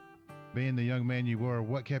 Being the young man you were,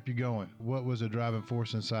 what kept you going? What was the driving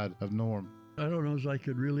force inside of Norm? I don't know if I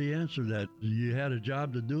could really answer that. You had a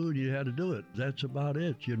job to do and you had to do it. That's about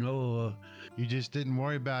it, you know. You just didn't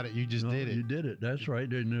worry about it. You just did it. You did it. That's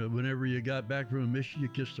right. And whenever you got back from a mission, you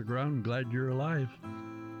kissed the ground and glad you're alive.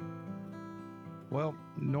 Well,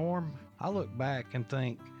 Norm, I look back and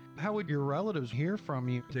think, how would your relatives hear from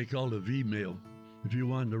you? They called it a V-mail. If you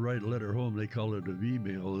wanted to write a letter home, they called it a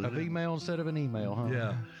V-mail. A V-mail instead of an email, huh?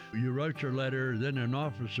 Yeah. You wrote your letter, then an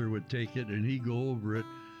officer would take it and he'd go over it.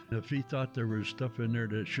 If he thought there was stuff in there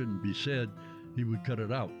that shouldn't be said, he would cut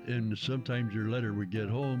it out. And sometimes your letter would get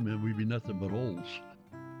home and we'd be nothing but holes.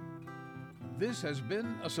 This has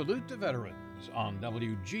been a Salute to Veterans on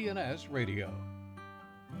WGNS Radio.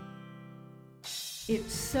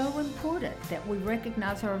 It's so important that we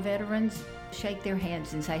recognize our veterans, shake their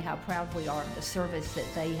hands and say how proud we are of the service that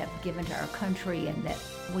they have given to our country and that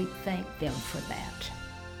we thank them for that.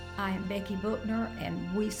 I am Becky Bookner,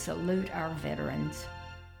 and we salute our veterans.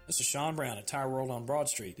 This is Sean Brown at Tire World on Broad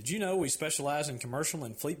Street. Did you know we specialize in commercial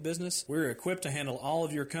and fleet business? We're equipped to handle all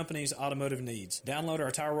of your company's automotive needs. Download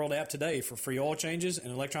our Tire World app today for free oil changes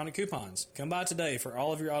and electronic coupons. Come by today for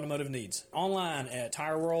all of your automotive needs. Online at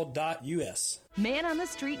tireworld.us. Man on the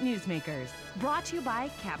Street Newsmakers, brought to you by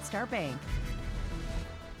Capstar Bank.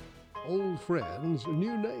 Old friends,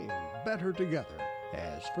 new name, better together,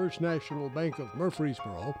 as First National Bank of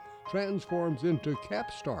Murfreesboro transforms into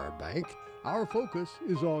Capstar Bank. Our focus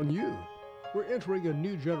is on you. We're entering a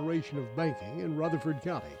new generation of banking in Rutherford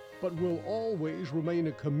County, but will always remain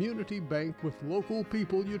a community bank with local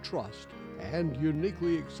people you trust and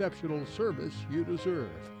uniquely exceptional service you deserve.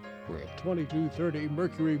 We're at 2230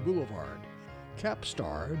 Mercury Boulevard.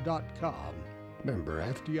 Capstar.com. Member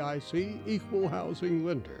FDIC, Equal Housing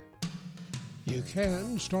Lender. You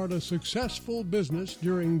can start a successful business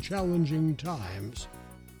during challenging times.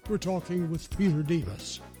 We're talking with Peter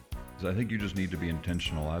Demas. I think you just need to be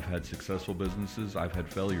intentional. I've had successful businesses, I've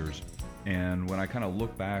had failures. And when I kind of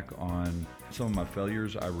look back on some of my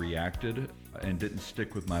failures, I reacted and didn't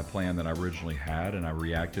stick with my plan that I originally had, and I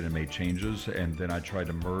reacted and made changes, and then I tried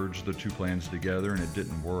to merge the two plans together and it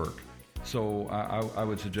didn't work. So I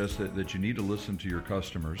would suggest that you need to listen to your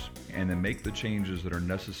customers and then make the changes that are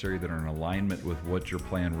necessary, that are in alignment with what your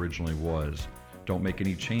plan originally was. Don't make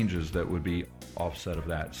any changes that would be offset of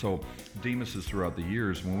that. So Demas's throughout the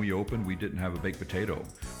years, when we opened, we didn't have a baked potato.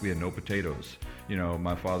 We had no potatoes. You know,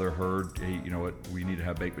 my father heard, hey, you know what, we need to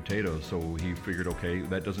have baked potatoes. So he figured, okay,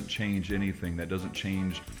 that doesn't change anything. That doesn't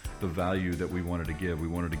change the value that we wanted to give. We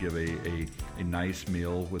wanted to give a nice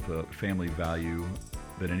meal with a family value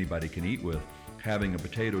that anybody can eat with. Having a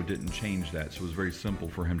potato didn't change that. So it was very simple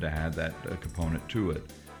for him to add that component to it.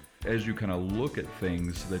 As you kind of look at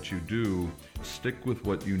things that you do, stick with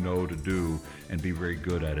what you know to do and be very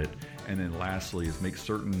good at it. And then lastly is make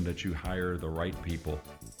certain that you hire the right people.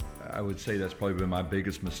 I would say that's probably been my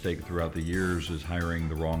biggest mistake throughout the years, is hiring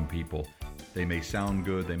the wrong people. They may sound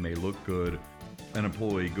good, they may look good. An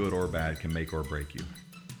employee, good or bad, can make or break you.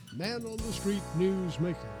 Man on the Street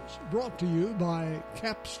Newsmakers, brought to you by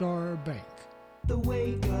Capstar Bank. The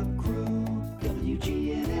Wake Up Crew,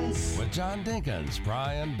 WGNS. With John Dinkins,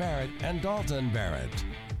 Brian Barrett, and Dalton Barrett.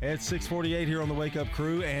 It's 6:48 here on the Wake Up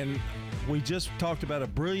Crew, and we just talked about a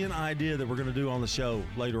brilliant idea that we're going to do on the show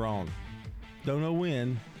later on. Don't know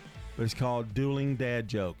when, but it's called Dueling Dad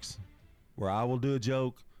Jokes, where I will do a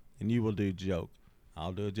joke and you will do a joke.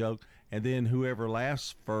 I'll do a joke, and then whoever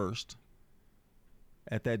laughs first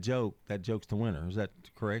at that joke's the winner. Is that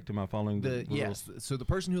correct? Am I following the rules? Yes. So the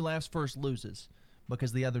person who laughs first loses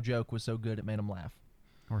because the other joke was so good it made them laugh.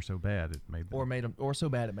 Or so bad it made them. Or so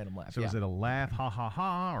bad it made them laugh. So is it a laugh, ha ha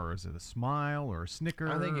ha, or is it a smile or a snicker?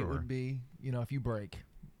 I think it would be, if you break.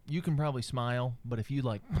 You can probably smile, but if you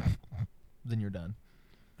then you're done.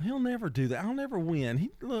 He'll never do that. I'll never win.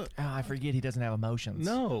 I forget he doesn't have emotions.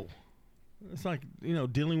 No. It's like,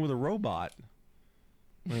 dealing with a robot.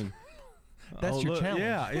 I mean, that's your challenge.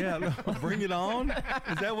 Yeah. No, bring it on.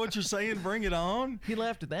 Is that what you're saying? Bring it on. He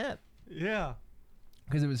laughed at that. Yeah.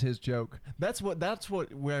 Because it was his joke. That's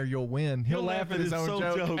where you'll win. He'll laugh at his own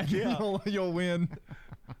joke. Yeah. You'll win.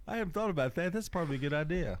 I haven't thought about that. That's probably a good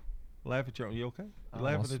idea. Laugh at your own. You okay?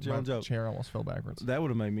 Laughing at your own joke. Chair almost fell backwards. That would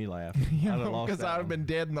have made me laugh. Because I'd have been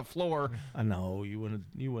dead in the floor. I know you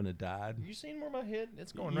wouldn't have died. You seen where my head?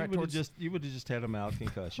 It's going you right towards. You would have just had a mouth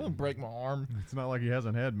concussion. I'll break my arm. It's not like he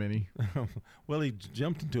hasn't had many. Well, he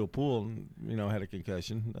jumped into a pool and had a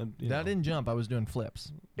concussion. I didn't jump. I was doing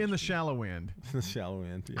flips in the shallow end. The shallow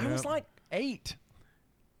end. Yeah. I was like 8.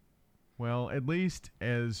 Well, at least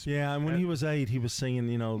as and when he was 8, he was singing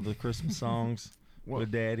the Christmas songs.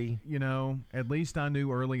 With Daddy. At least I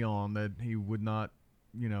knew early on that he would not,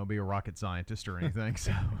 be a rocket scientist or anything.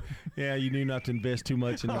 So, yeah, you knew not to invest too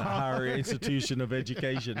much in the higher institution of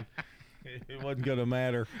education. It wasn't going to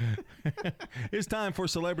matter. It's time for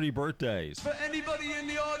celebrity birthdays. For anybody in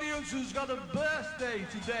the audience who's got a birthday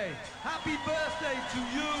today, happy birthday to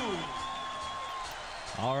you.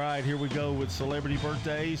 All right, here we go with celebrity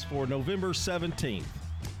birthdays for November 17th.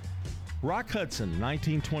 Rock Hudson,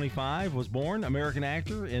 1925, was born. American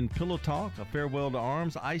actor in Pillow Talk, A Farewell to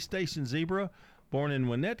Arms, Ice Station Zebra, born in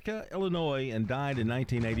Winnetka, Illinois, and died in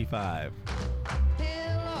 1985.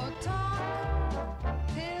 Pillow talk,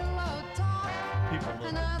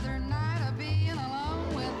 another night of being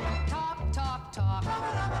alone with talk.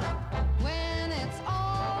 When it's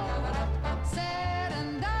all said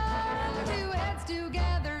and done, two heads to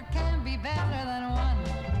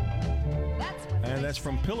That's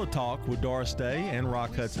from Pillow Talk with Doris Day and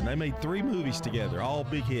Rock Hudson. They made 3 movies together, all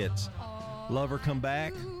big hits. Lover Come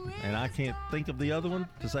Back, and I can't think of the other one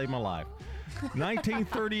to save my life.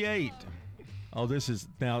 1938. Oh, this is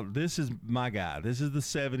my guy. This is the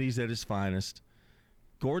 70s at its finest.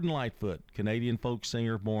 Gordon Lightfoot, Canadian folk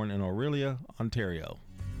singer born in Orillia, Ontario.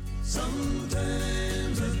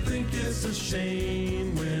 Sometimes I think it's a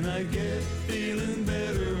shame when I get feeling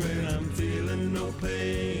better and I'm feeling no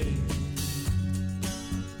pain.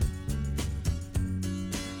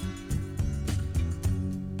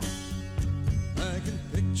 I can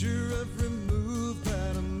picture every move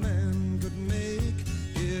that a man could make.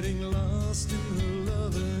 Getting lost in her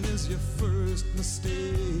loving is your first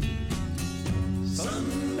mistake.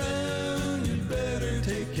 Sundown, you better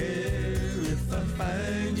take care if I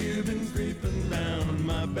find you've been creeping down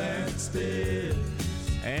my back stairs.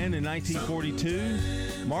 And in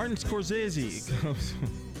 1942, Martin Scorsese,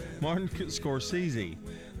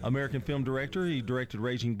 American film director. He directed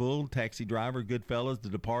Raging Bull, Taxi Driver, Goodfellas, The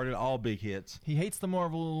Departed, all big hits. He hates the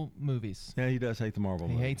Marvel movies. Yeah, he does hate the Marvel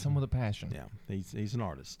movies. He hates them with a passion. Yeah, he's an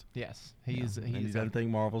artist. Yes, he doesn't think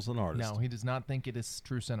Marvel's an artist. No, he does not think it is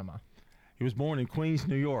true cinema. He was born in Queens,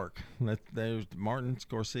 New York. There's Martin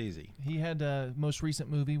Scorsese. He had most recent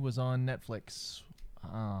movie was on Netflix.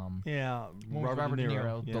 Robert De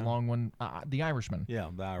Niro, yeah. The long one, The Irishman. Yeah,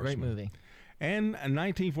 The Irishman. Great movie. And in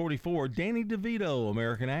 1944, Danny DeVito,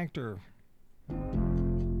 American actor.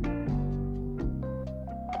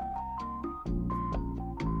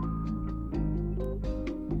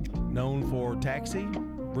 Known for Taxi,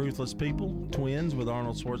 Ruthless People, Twins with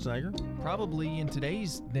Arnold Schwarzenegger. Probably in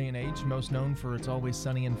today's day and age, most known for It's Always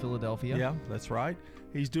Sunny in Philadelphia. Yeah, that's right.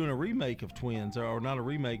 He's doing a remake of Twins, or not a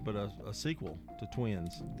remake, but a sequel to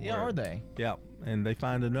Twins. Yeah, are they? Yeah, and they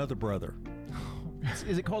find another brother.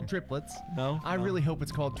 Is it called Triplets? No. I really hope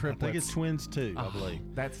it's called Triplets. I think it's Twins 2, I believe.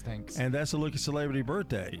 That stinks. And that's a look at celebrity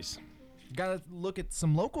birthdays. Got to look at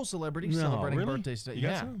some local celebrities celebrating really? birthdays today. You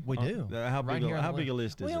got Yeah, some? we do. How big a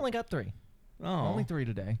list is We it? only got 3. Oh. Only 3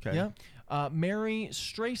 today. Okay. Yeah. Mary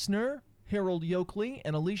Strassner, Harold Yoakley,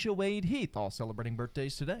 and Alicia Wade Heath all celebrating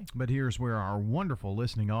birthdays today. But here's where our wonderful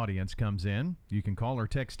listening audience comes in. You can call or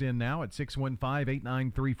text in now at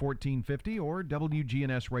 615-893-1450 or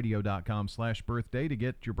WGNSradio.com/birthday to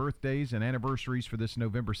get your birthdays and anniversaries for this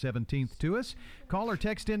November 17th to us. Call or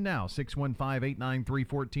text in now,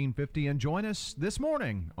 615-893-1450, and join us this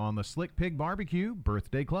morning on the Slick Pig Barbecue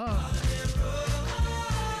Birthday Club.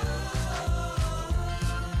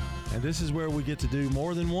 And this is where we get to do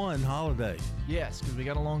more than one holiday. Yes, because we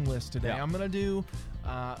got a long list today. Yeah. I'm going to do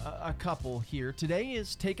a couple here. Today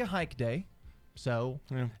is Take a Hike Day. So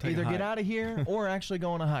either get out of here or actually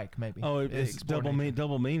go on a hike, maybe. Oh, it's double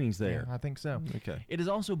meanings there. Yeah, I think so. Okay. It is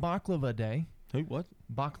also Baklava Day. Who? What?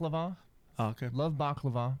 Baklava. Oh, okay. Love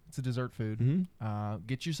baklava. It's a dessert food. Mm-hmm.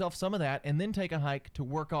 Get yourself some of that and then take a hike to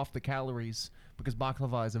work off the calories because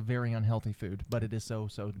baklava is a very unhealthy food, but it is so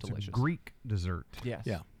delicious. A Greek dessert. Yes.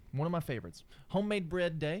 Yeah. One of my favorites. Homemade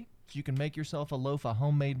Bread Day. So you can make yourself a loaf of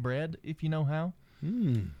homemade bread if you know how.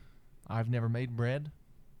 I've never made bread.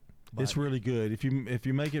 It's really good. If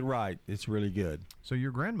you make it right, it's really good. So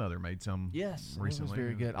your grandmother made some recently. It was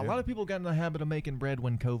very good. Yeah. A lot of people got in the habit of making bread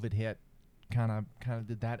when COVID hit. Kind of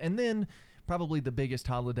did that. And then probably the biggest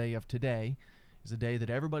holiday of today is a day that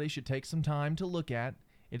everybody should take some time to look at.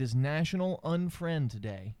 It is National Unfriend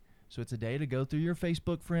Day. So it's a day to go through your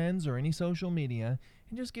Facebook friends or any social media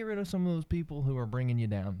and just get rid of some of those people who are bringing you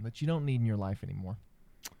down that you don't need in your life anymore.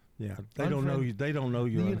 Yeah, they don't know you. They don't know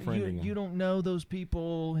you're unfriending them. You don't know those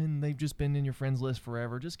people, and they've just been in your friends list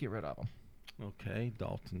forever. Just get rid of them. Okay,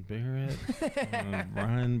 Dalton Barrett,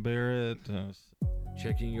 Brian Barrett.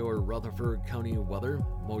 Checking your Rutherford County weather.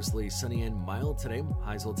 Mostly sunny and mild today.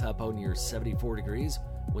 Highs will top out near 74 degrees.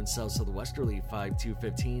 Winds south-southwesterly 5 to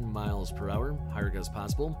 15 miles per hour. Higher gusts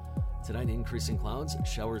possible. Tonight, increasing clouds.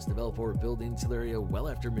 Showers develop or build into the area well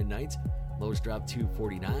after midnight. Lows drop to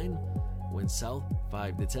 49. Winds south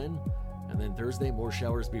 5 to 10. And then Thursday, more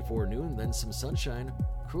showers before noon, then some sunshine.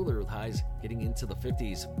 Cooler with highs getting into the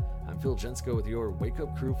 50s. I'm Phil Jensko with your Wake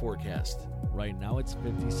Up Crew forecast. Right now, it's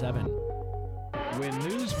 57. When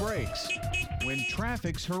news breaks, when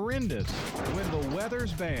traffic's horrendous, when the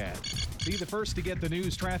weather's bad, Be the first to get the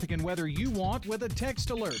news, traffic, and weather you want with a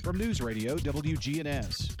text alert from News Radio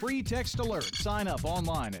WGNS. Free text alert. Sign up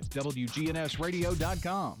online at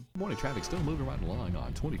WGNSradio.com. Morning traffic still moving right along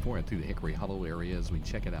on 24 and through the Hickory Hollow area as we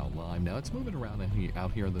check it out live. Now it's moving around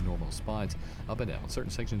out here in the normal spots, up and down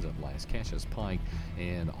certain sections of Las Cassias Pike,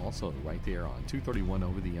 and also right there on 231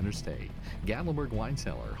 over the interstate. Gatlinburg Wine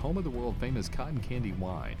Cellar, home of the world famous cotton candy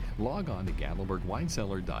wine. Log on to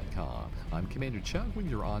GatlinburgWineCellar.com. I'm Commander Chuck with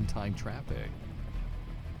your on-time traffic.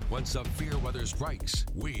 When severe weather strikes,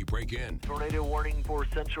 we break in. Tornado warning for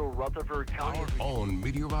central Rutherford County. Our own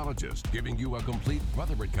meteorologist giving you a complete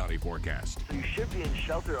Rutherford County forecast. So you should be in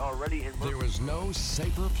shelter already in There is no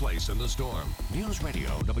safer place in the storm. News Radio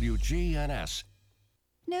WGNS.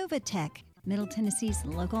 Novatech, Middle Tennessee's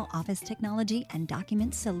local office technology and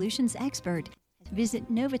document solutions expert.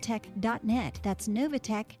 Visit Novatech.net. That's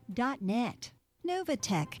Novatech.net.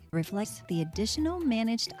 Novatech reflects the additional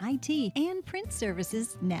managed IT and print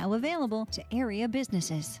services now available to area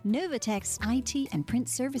businesses. Novatech's IT and print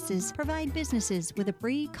services provide businesses with a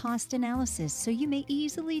free cost analysis so you may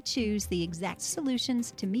easily choose the exact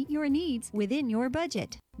solutions to meet your needs within your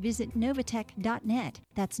budget. Visit Novatech.net.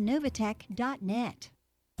 That's Novatech.net.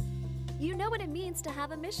 You know what it means to have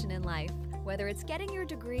a mission in life. Whether it's getting your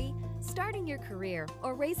degree, starting your career,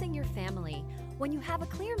 or raising your family, when you have a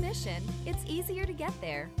clear mission, it's easier to get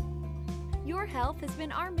there. Your health has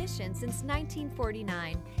been our mission since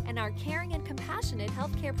 1949, and our caring and compassionate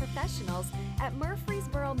healthcare professionals at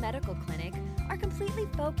Murfreesboro Medical Clinic are completely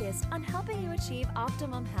focused on helping you achieve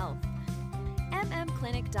optimum health.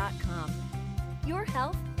 mmclinic.com. Your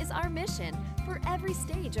health is our mission for every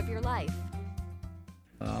stage of your life.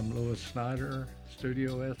 I'm Louis Snyder,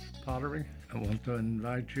 Studio S Pottery. I want to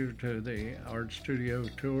invite you to the Art Studio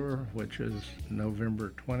Tour, which is November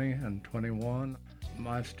 20 and 21.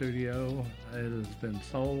 My studio, it has been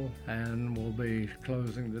sold and will be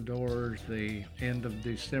closing the doors the end of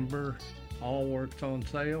December. All work's on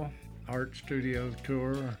sale. Art Studio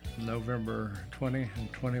Tour, November 20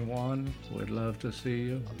 and 21. We'd love to see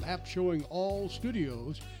you. A map showing all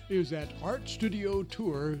studios is at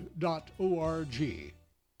artstudiotour.org.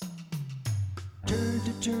 Turn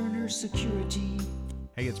to Turner Security.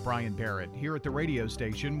 Hey, it's Brian Barrett. Here at the radio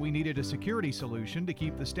station, we needed a security solution to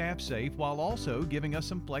keep the staff safe while also giving us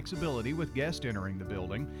some flexibility with guests entering the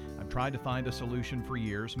building. I've tried to find a solution for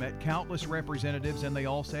years, met countless representatives, and they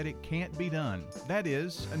all said it can't be done. That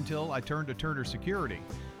is, until I turned to Turner Security.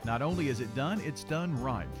 Not only is it done, it's done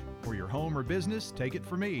right. For your home or business, take it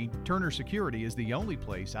from me. Turner Security is the only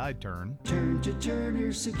place I'd turn. Turn to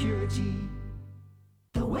Turner Security.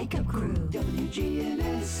 The Wake Up Crew,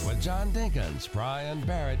 WGNS. With John Dinkins, Brian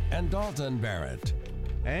Barrett, and Dalton Barrett.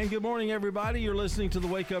 And good morning, everybody. You're listening to the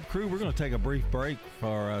Wake Up Crew. We're going to take a brief break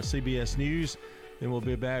for CBS News. Then we'll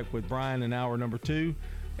be back with Brian in hour number 2.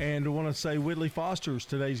 And I want to say Whitley Foster is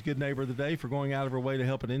today's Good Neighbor of the Day for going out of her way to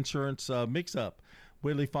help an insurance mix-up.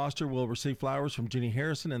 Whitley Foster will receive flowers from Jenny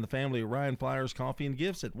Harrison and the family at Ryan Flowers Coffee and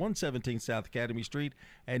Gifts at 117 South Academy Street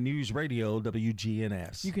and News Radio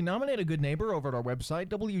WGNS. You can nominate a good neighbor over at our website,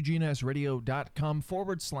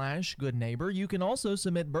 WGNSradio.com/good neighbor. You can also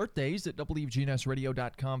submit birthdays at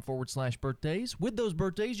WGNSradio.com/birthdays. With those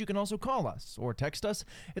birthdays, you can also call us or text us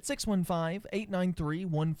at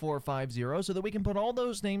 615-893-1450 so that we can put all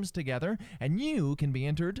those names together and you can be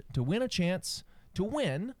entered to win a chance to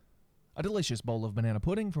win a delicious bowl of banana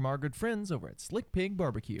pudding from our good friends over at Slick Pig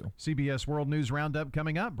Barbecue. CBS World News Roundup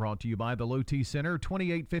coming up, brought to you by the Low T Center,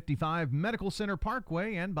 2855 Medical Center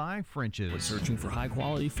Parkway, and by French's. Searching for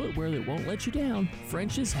high-quality footwear that won't let you down?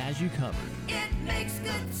 French's has you covered. It makes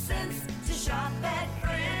good sense to shop at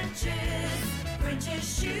French's.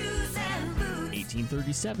 French's shoes and boots.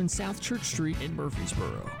 1837 South Church Street in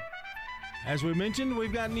Murfreesboro. As we mentioned,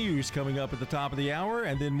 we've got news coming up at the top of the hour,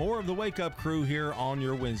 and then more of the Wake Up Crew here on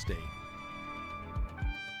your Wednesday.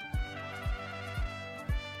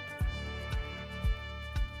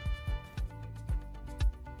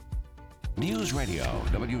 News Radio,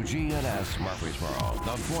 WGNS Murfreesboro,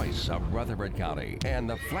 the voice of Rutherford County, and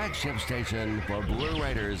the flagship station for Blue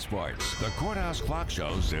Raiders sports. The Courthouse Clock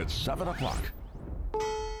shows it's 7 o'clock.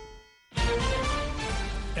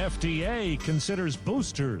 FDA considers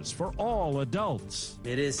boosters for all adults.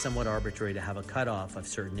 It is somewhat arbitrary to have a cutoff of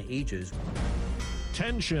certain ages.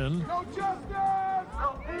 Tension. No justice!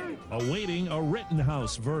 No peace! Awaiting a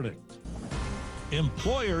Rittenhouse verdict.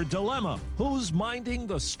 Employer dilemma. Who's minding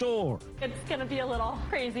the store? It's going to be a little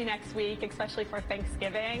crazy next week, especially for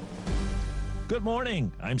Thanksgiving. Good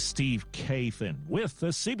morning. I'm Steve Kathan with the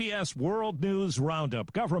CBS World News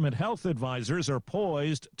Roundup. Government health advisors are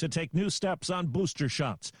poised to take new steps on booster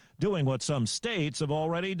shots, doing what some states have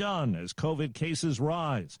already done as COVID cases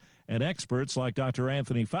rise. And experts like Dr.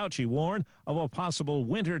 Anthony Fauci warn of a possible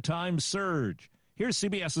wintertime surge. Here's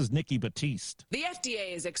CBS's Nikki Batiste. The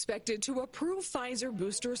FDA is expected to approve Pfizer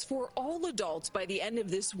boosters for all adults by the end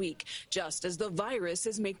of this week, just as the virus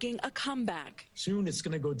is making a comeback. Soon it's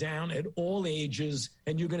going to go down at all ages,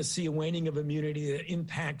 and you're going to see a waning of immunity that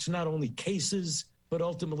impacts not only cases, but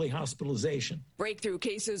ultimately hospitalization. Breakthrough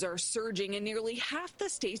cases are surging in nearly half the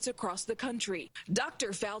states across the country. Dr.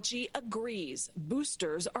 Fauci agrees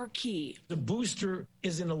boosters are key. The booster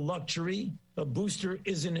isn't a luxury. A booster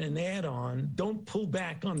isn't an add-on. Don't pull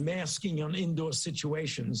back on masking on indoor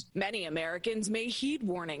situations. Many Americans may heed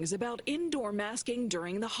warnings about indoor masking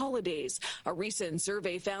during the holidays. A recent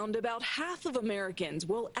survey found about half of Americans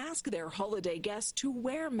will ask their holiday guests to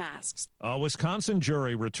wear masks. A Wisconsin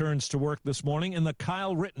jury returns to work this morning in the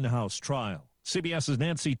Kyle Rittenhouse trial. CBS's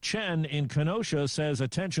Nancy Chen in Kenosha says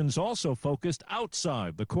attention's also focused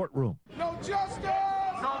outside the courtroom. No justice!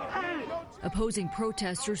 No peace! Opposing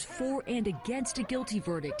protesters for and against a guilty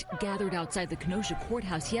verdict gathered outside the Kenosha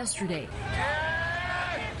courthouse yesterday.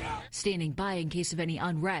 Standing by in case of any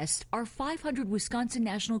unrest are 500 Wisconsin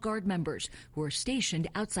National Guard members who are stationed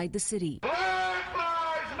outside the city.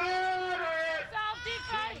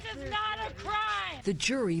 Self-defense is not a crime. The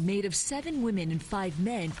jury, made of 7 women and 5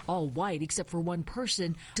 men, all white except for one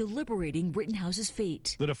person, deliberating Rittenhouse's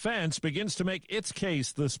fate. The defense begins to make its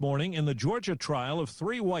case this morning in the Georgia trial of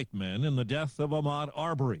 3 white men in the death of Ahmaud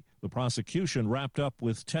Arbery. The prosecution wrapped up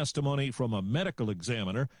with testimony from a medical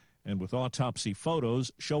examiner and with autopsy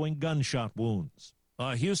photos showing gunshot wounds.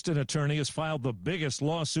 A Houston attorney has filed the biggest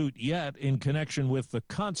lawsuit yet in connection with the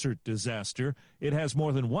concert disaster. It has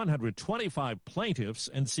more than 125 plaintiffs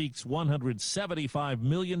and seeks $175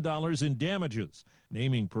 million in damages,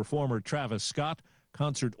 naming performer Travis Scott,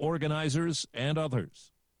 concert organizers, and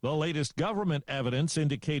others. The latest government evidence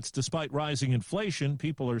indicates despite rising inflation,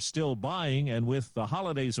 people are still buying, and with the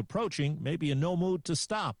holidays approaching, may be in no mood to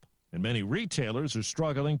stop. And many retailers are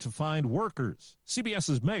struggling to find workers.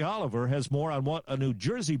 CBS's Meg Oliver has more on what a New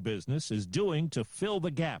Jersey business is doing to fill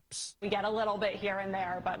the gaps. We get a little bit here and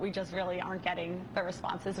there, but we just really aren't getting the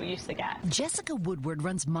responses we used to get. Jessica Woodward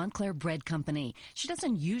runs Montclair Bread Company. She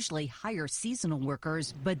doesn't usually hire seasonal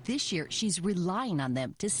workers, but this year she's relying on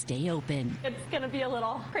them to stay open. It's going to be a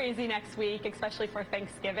little crazy next week, especially for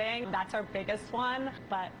Thanksgiving. That's our biggest one,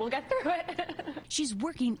 but we'll get through it. She's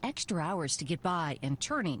working extra hours to get by and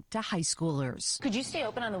turning to high schoolers. Could you stay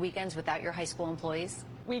open on the weekends without your high school employees?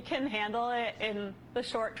 We can handle it in the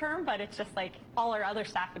short term, but it's just like all our other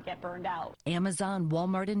staff would get burned out. Amazon,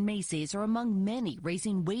 Walmart, and Macy's are among many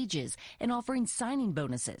raising wages and offering signing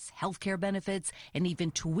bonuses, healthcare benefits, and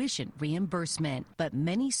even tuition reimbursement. But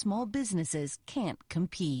many small businesses can't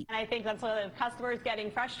compete. And I think that's why the customers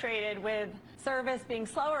getting frustrated with service being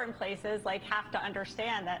slower in places have to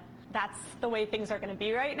understand that that's the way things are going to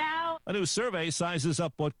be right now. A new survey sizes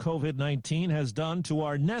up what COVID-19 has done to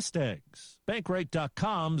our nest eggs.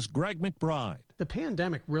 Bankrate.com's Greg McBride. The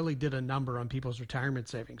pandemic really did a number on people's retirement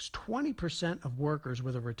savings. 20% of workers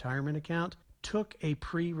with a retirement account took a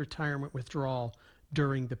pre-retirement withdrawal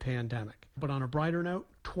during the pandemic. But on a brighter note,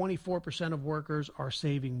 24% of workers are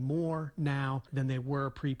saving more now than they were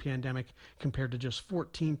pre-pandemic, compared to just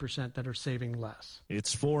 14% that are saving less.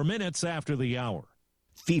 It's 4 minutes after the hour.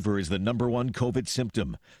 Fever is the #1 COVID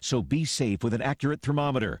symptom, so be safe with an accurate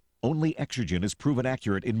thermometer. Only Exergen is proven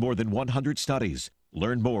accurate in more than 100 studies.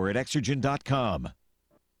 Learn more at Exergen.com.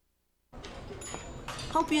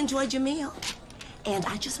 Hope you enjoyed your meal. And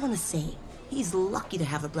I just want to say, he's lucky to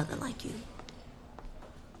have a brother like you.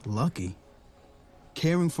 Lucky?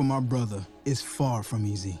 Caring for my brother is far from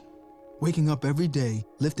easy. Waking up every day,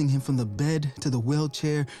 lifting him from the bed to the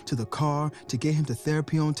wheelchair to the car to get him to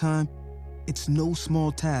therapy on time, it's no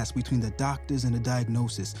small task between the doctors and the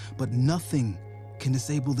diagnosis, but nothing can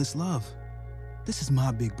disable this love. This is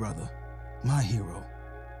my big brother, my hero.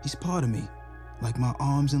 He's part of me, like my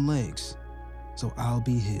arms and legs, so I'll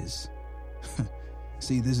be his.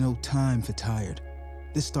 See, there's no time for tired.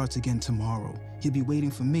 This starts again tomorrow. He'll be waiting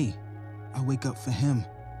for me. I wake up for him.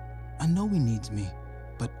 I know he needs me,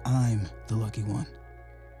 but I'm the lucky one,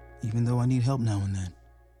 even though I need help now and then.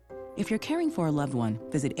 If you're caring for a loved one,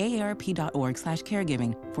 visit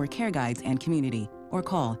aarp.org/caregiving for care guides and community, or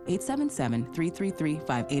call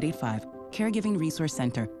 877-333-5885. Caregiving Resource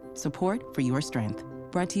Center. Support for your strength.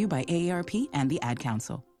 Brought to you by AARP and the Ad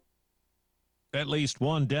Council. At least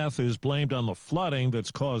one death is blamed on the flooding that's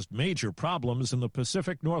caused major problems in the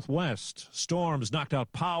Pacific Northwest. Storms knocked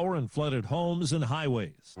out power and flooded homes and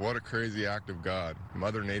highways. What a crazy act of God.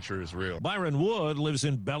 Mother Nature is real. Byron Wood lives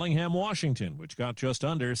in Bellingham, Washington, which got just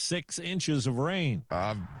under 6 inches of rain.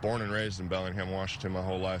 I've born and raised in Bellingham, Washington my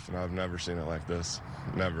whole life, and I've never seen it like this.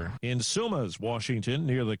 Never. In Sumas, Washington,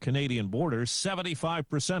 near the Canadian border,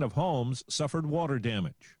 75% of homes suffered water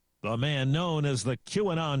damage. The man known as the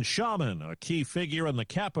QAnon shaman, a key figure in the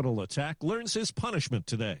Capitol attack, learns his punishment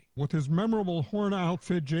today. With his memorable horn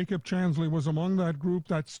outfit, Jacob Chansley was among that group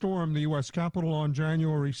that stormed the U.S. Capitol on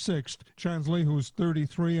January 6th. Chansley, who's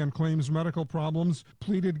 33 and claims medical problems,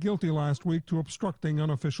 pleaded guilty last week to obstructing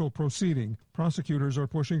an official proceeding. Prosecutors are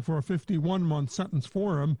pushing for a 51-month sentence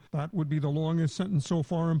for him. That would be the longest sentence so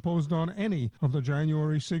far imposed on any of the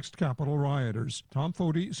January 6th Capitol rioters. Tom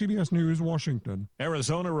Foti, CBS News, Washington.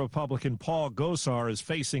 Arizona Republican Paul Gosar is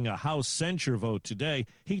facing a House censure vote today.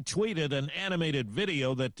 He tweeted an animated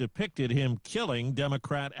video that depicted him killing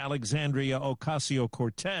Democrat Alexandria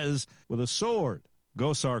Ocasio-Cortez with a sword.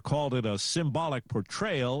 Gosar called it a symbolic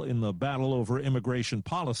portrayal in the battle over immigration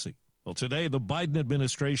policy. Well, today the Biden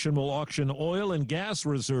administration will auction oil and gas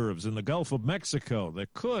reserves in the Gulf of Mexico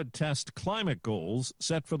that could test climate goals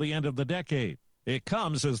set for the end of the decade. It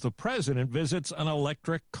comes as the president visits an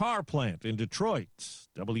electric car plant in Detroit.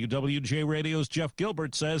 WWJ Radio's Jeff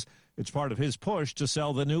Gilbert says it's part of his push to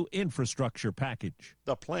sell the new infrastructure package.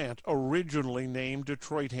 The plant, originally named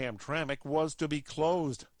Detroit Hamtramck, was to be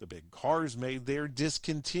closed. The big cars made there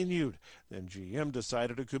discontinued. Then GM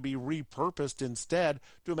decided it could be repurposed instead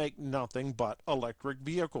to make nothing but electric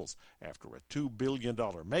vehicles. After a $2 billion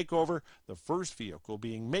makeover, the first vehicle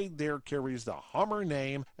being made there carries the Hummer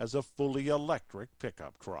name as a fully electric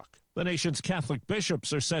pickup truck. The nation's Catholic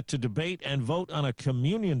bishops are set to debate and vote on a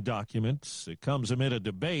communion document. It comes amid a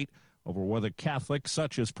debate over whether Catholics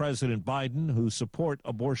such as President Biden, who support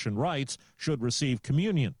abortion rights, should receive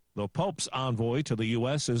communion. The Pope's envoy to the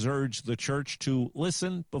U.S. has urged the church to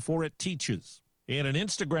listen before it teaches. In an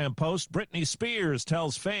Instagram post, Britney Spears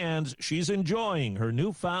tells fans she's enjoying her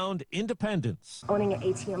newfound independence. Owning an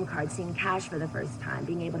ATM card, seeing cash for the first time,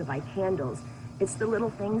 being able to buy candles. It's the little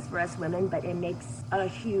things for us women, but it makes a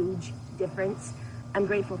huge difference. I'm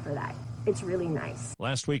grateful for that. It's really nice.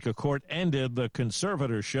 Last week, a court ended the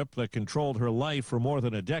conservatorship that controlled her life for more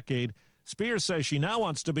than a decade. Spears says she now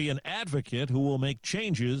wants to be an advocate who will make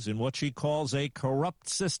changes in what she calls a corrupt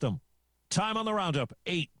system. Time on the roundup,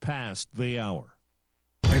 8 past the hour.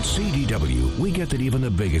 At CDW, we get that even the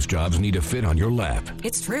biggest jobs need to fit on your lap.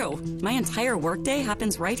 It's true. My entire workday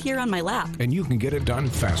happens right here on my lap. And you can get it done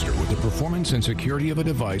faster with the performance and security of a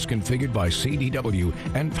device configured by CDW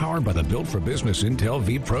and powered by the Built for Business Intel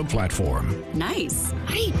vPro platform. Nice.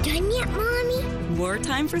 Are you done yet, Mommy? More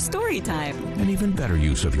time for story time. An even better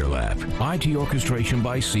use of your lap. IT orchestration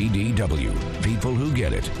by CDW. People who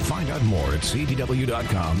get it. Find out more at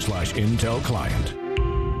cdw.com/Intel client.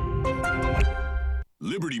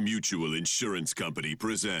 Liberty Mutual Insurance Company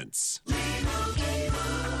presents and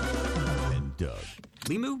Doug.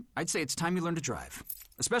 Limu, I'd say it's time you learn to drive.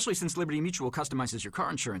 Especially since Liberty Mutual customizes your car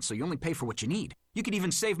insurance so you only pay for what you need. You could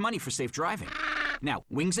even save money for safe driving. Now,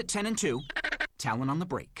 wings at 10 and 2, Talon on the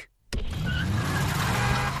brake.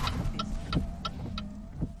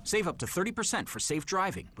 Save up to 30% for safe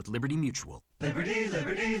driving with Liberty Mutual. Liberty,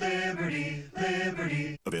 liberty, liberty,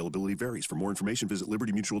 liberty. Availability varies. For more information, visit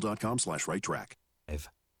libertymutual.com/right-track.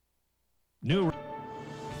 You're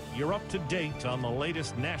up to date on the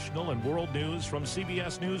latest national and world news from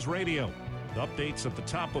CBS News Radio. Updates at the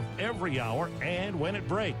top of every hour and when it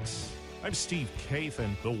breaks. I'm Steve Kaith,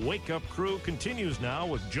 and the Wake Up Crew continues now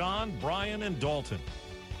with John, Brian, and Dalton.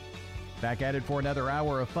 Back at it for another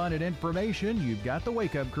hour of fun and information. You've got the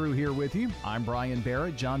Wake Up Crew here with you. I'm Brian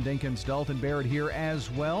Barrett, John Dinkins, Dalton Barrett here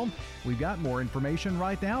as well. We've got more information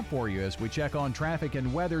right now for you as we check on traffic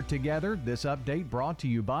and weather together. This update brought to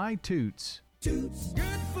you by Toots. Toots,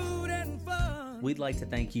 good food and fun. We'd like to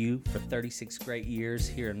thank you for 36 great years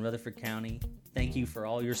here in Rutherford County. Thank you for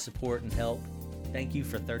all your support and help. Thank you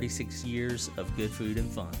for 36 years of good food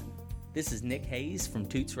and fun. This is Nick Hayes from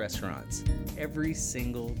Toots Restaurants. Every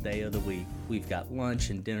single day of the week, we've got lunch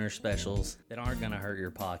and dinner specials that aren't going to hurt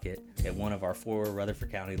your pocket at one of our 4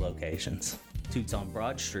 Rutherford County locations. Toots on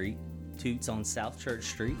Broad Street, Toots on South Church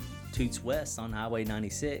Street, Toots West on Highway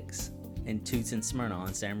 96, and Toots in Smyrna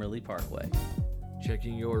on Sam Ridley Parkway.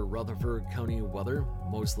 Checking your Rutherford County weather,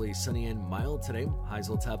 mostly sunny and mild today. Highs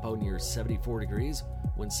will top out near 74 degrees.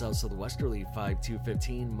 Winds south-southwesterly 5 to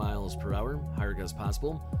 15 miles per hour. Higher gusts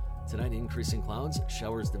possible. Tonight, increasing clouds.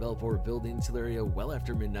 Showers develop or build into the area well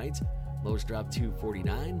after midnight. Lows drop to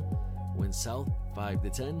 49. Winds south 5 to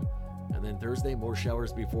 10. And then Thursday, more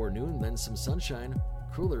showers before noon, then some sunshine.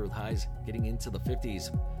 Cooler with highs getting into the 50s.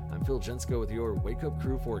 I'm Phil Jensko with your Wake Up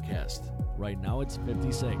Crew forecast. Right now it's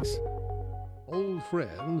 56. Old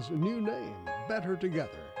friends, new name, better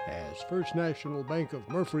together. As First National Bank of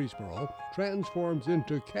Murfreesboro transforms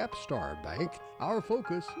into Capstar Bank, our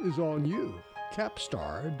focus is on you.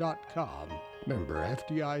 Capstar.com. Member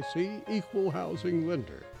FDIC, equal housing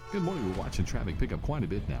lender. Good morning. We're watching traffic pick up quite a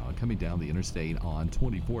bit now. Coming down the interstate on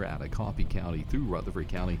 24 out of Coffee County through Rutherford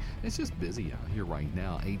County. It's just busy out here right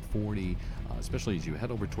now. 840, especially as you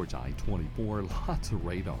head over towards I-24. Lots of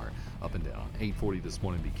radar up and down. 840 this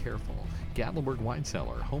morning. Be careful. Gatlinburg Wine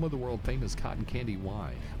Cellar, home of the world famous cotton candy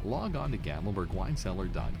wine. Log on to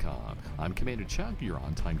GatlinburgWineCellar.com. I'm Commander Chuck. You're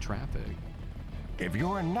on time traffic. If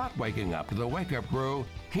you're not waking up to the Wake Up Crew,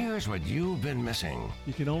 here's what you've been missing.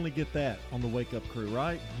 You can only get that on the Wake Up Crew,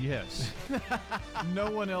 right? Yes.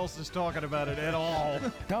 No one else is talking about it at all.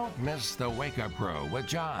 Don't miss the Wake Up Crew with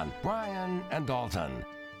John, Brian, and Dalton.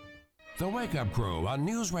 The Wake Up Crew on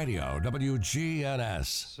News Radio WGNS.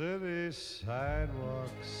 City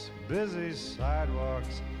sidewalks, busy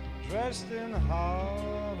sidewalks, dressed in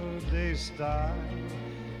holiday style.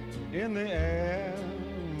 In the air,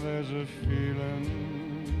 there's a feeling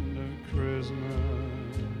of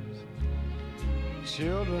Christmas.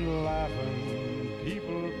 Children laughing,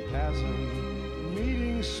 people passing,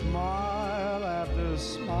 meeting smile after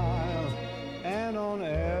smile, and on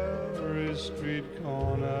every street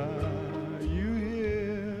corner you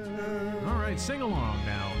hear. All right, sing along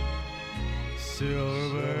now.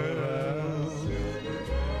 Silver bells,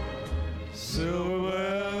 silver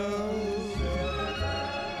bells,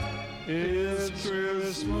 it's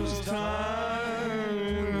Christmas time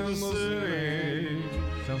in the city.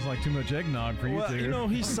 Sounds like too much eggnog for you Well, two. you know,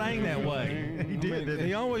 he sang that way. He did, didn't he?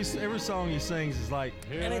 He always, every song he sings is like...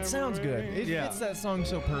 And it sounds good. It fits that song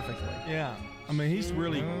so perfectly. Yeah. I mean, he's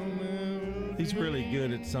really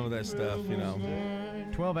good at some of that stuff, you know.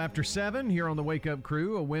 12 after 7 here on the Wake Up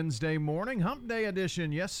Crew, a Wednesday morning, Hump Day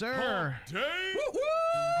edition. Yes, sir. Hump Day.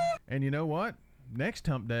 And you know what? Next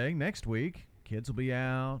Hump Day, next week, kids will be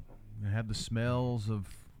out and have the smells of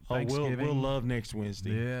Thanksgiving. We'll love next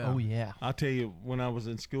Wednesday. Yeah. Oh, yeah. I'll tell you, when I was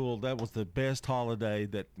in school, that was the best holiday.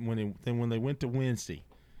 That when they went to Wednesday,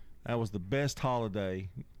 that was the best holiday,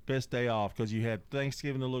 best day off, because you had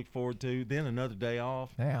Thanksgiving to look forward to, then another day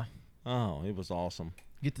off. Yeah. Oh, it was awesome.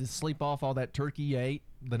 Get to sleep off all that turkey you ate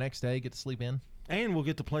the next day, get to sleep in. And we'll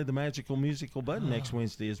get to play the magical musical button next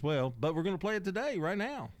Wednesday as well. But we're going to play it today, right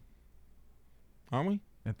now. Aren't we?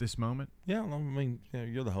 At this moment? Yeah, I mean,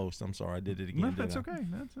 you're the host. I'm sorry, I did it again. No, didn't that's I? okay.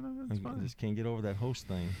 That's I fine. just can't get over that host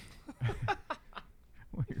thing.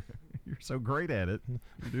 Well, you're so great at it. You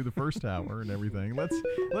do the first hour and everything. Let's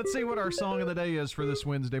see what our song of the day is for this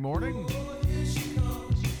Wednesday morning.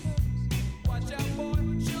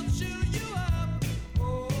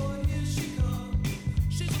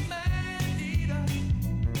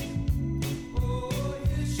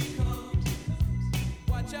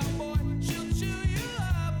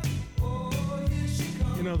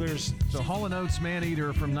 You know, there's the Hall & Oates Man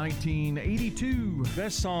Eater from 1982.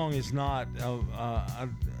 That song is not.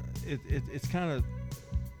 It's kind of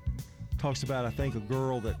talks about, I think, a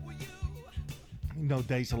girl that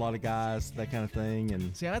dates a lot of guys, that kind of thing.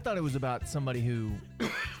 And see, I thought it was about somebody who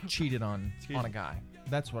cheated on a guy.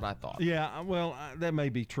 That's what I thought. Yeah, well, that may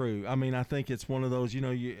be true. I mean, I think it's one of those.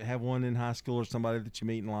 You have one in high school or somebody that you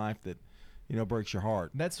meet in life that breaks your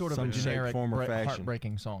heart. That's sort of some a generic form or fashion.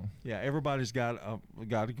 heartbreaking song. Yeah, everybody's got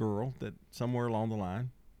a girl that somewhere along the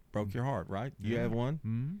line broke your heart, right? You have one?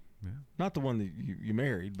 Mm-hmm. Yeah. Not the one that you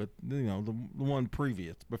married, but the one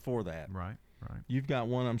previous, before that. Right. You've got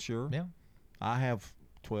one, I'm sure. Yeah. I have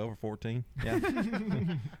 12 or 14. Yeah.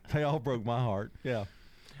 They all broke my heart. Yeah.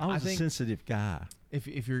 I was a sensitive guy.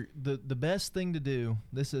 If you're the best thing to do,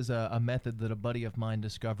 this is a method that a buddy of mine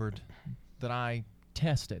discovered that I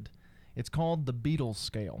tested. It's called the Beatles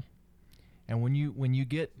scale. And when you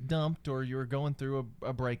get dumped or you're going through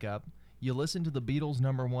a breakup, you listen to the Beatles'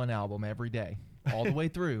 #1 album every day, all the way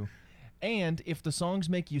through. And if the songs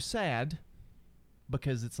make you sad,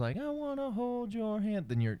 because it's like, I want to hold your hand,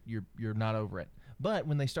 then you're not over it. But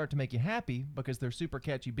when they start to make you happy because they're super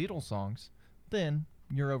catchy Beatles songs, then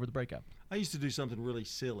you're over the breakup. I used to do something really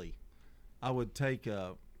silly. I would take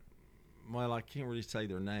well, I can't really say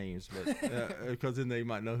their names, but because then they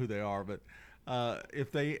might know who they are. But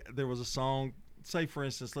if there was a song, say for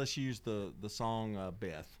instance, let's use the song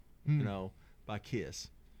Beth, by Kiss,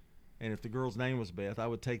 and if the girl's name was Beth, I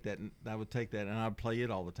would take that and I'd play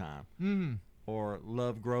it all the time. Mm-hmm. Or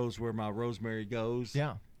Love Grows Where My Rosemary Goes.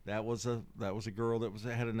 Yeah. That was a girl that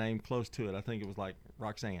had a name close to it. I think it was like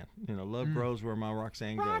Roxanne. Love grows where my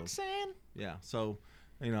Roxanne goes. Roxanne. Yeah. So,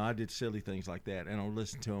 I did silly things like that, and I would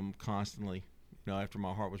listen to them constantly. After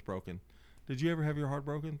my heart was broken. Did you ever have your heart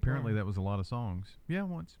broken? Apparently, that was a lot of songs. Yeah,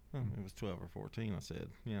 once. It was 12 or 14. I said,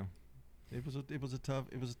 yeah. It was a tough.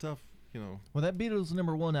 Well, that Beatles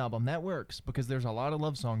 #1 album, that works because there's a lot of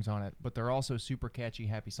love songs on it, but they're also super catchy,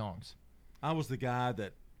 happy songs. I was the guy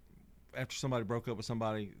that, after somebody broke up with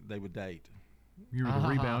somebody, they would date. You were the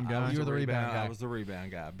rebound guy? You were the rebound guy. I was the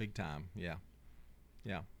rebound guy, big time, yeah.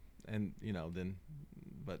 Yeah. And, then,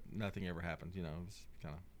 but nothing ever happened, it was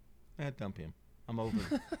kind of, dump him. I'm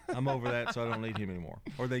over that, so I don't need him anymore.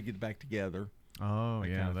 Or they get back together. Oh,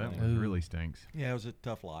 yeah, that really stinks. Yeah, it was a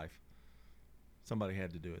tough life. Somebody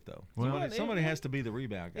had to do it, though. Well, somebody has to be the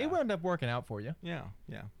rebound guy. It wound up working out for you. Yeah,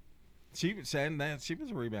 yeah. She said that she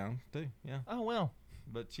was a rebound too. Yeah. Oh well.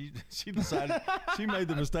 But she decided she made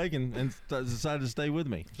the mistake and decided to stay with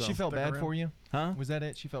me. So. She felt bad for you, huh? Was that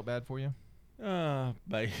it? She felt bad for you.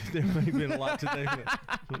 Babe, there may have been a lot today.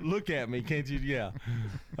 Look at me, can't you? Yeah.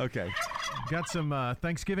 Okay. Got some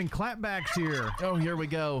Thanksgiving clapbacks here. Oh, here we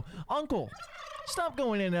go. Uncle, stop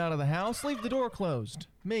going in and out of the house. Leave the door closed.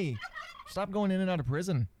 Me, stop going in and out of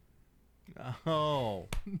prison. Oh.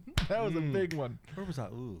 That was a big one. Where was I?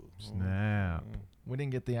 Ooh. Snap. We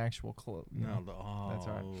didn't get the actual clue. No, that's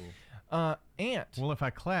all right. Ant. Well, if I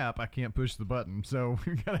clap, I can't push the button, so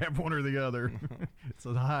you got to have one or the other. It's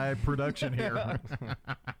a high production here.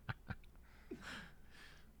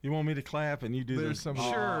 You want me to clap and you do the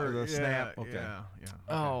snap? Okay. Yeah. Okay.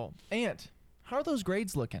 Oh, Ant, how are those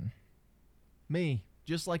grades looking? Me,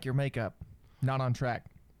 just like your makeup, not on track.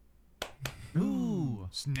 Ooh,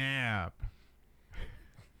 snap.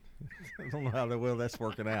 I don't know how well that's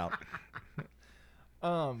working out.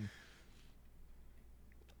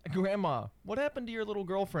 Grandma, what happened to your little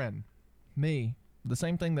girlfriend? Me, the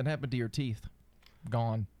same thing that happened to your teeth.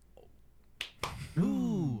 Gone.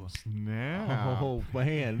 Ooh, snap. Oh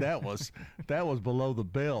man, that was below the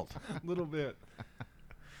belt. A little bit.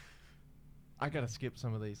 I gotta skip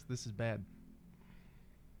some of these. This is bad.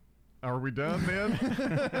 Are we done then?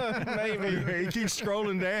 Maybe. He keeps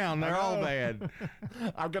scrolling down. They're all bad.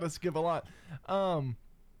 I've got to skip a lot. When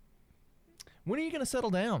are you going to settle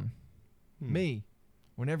down? Me.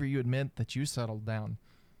 Whenever you admit that you settled down.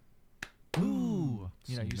 Ooh.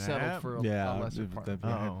 You settled for a lesser part.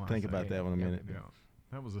 Think about that one a minute. Yeah.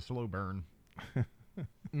 That was a slow burn.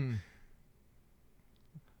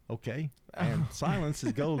 Okay. And silence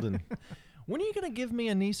is golden. When are you going to give me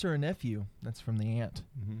a niece or a nephew? That's from the aunt.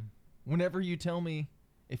 Mm-hmm. Whenever you tell me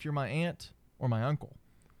if you're my aunt or my uncle.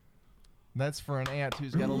 That's for an aunt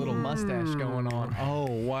who's got a little mustache going on. Oh,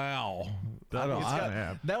 wow. That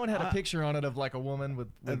one had a picture on it of like a woman with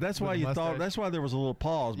that's why you thought. That's why there was a little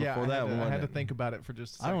pause before that one. I had to think about it for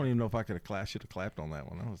just a second. I don't even know if I could have should have clapped on that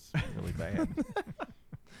one. That was really bad.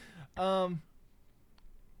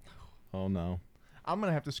 Oh, no. I'm going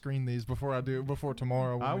to have to screen these before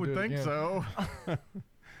tomorrow. I would think so.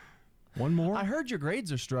 One more? I heard your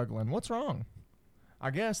grades are struggling. What's wrong?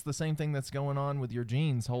 I guess the same thing that's going on with your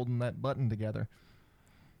jeans holding that button together.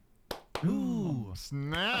 Ooh,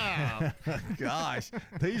 snap. Gosh,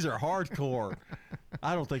 these are hardcore.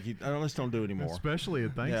 I don't think let's don't do anymore. Especially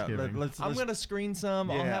at Thanksgiving. Yeah, I'm going to screen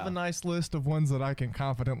some. I'll have a nice list of ones that I can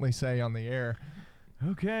confidently say on the air.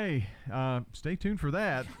 Okay. Stay tuned for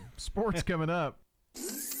that. Sports coming up.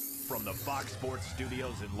 From the Fox Sports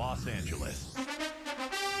Studios in Los Angeles,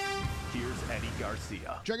 here's Eddie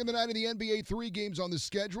Garcia. Checking the night of the NBA, 3 games on the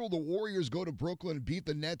schedule. The Warriors go to Brooklyn and beat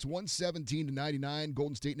the Nets 117-99.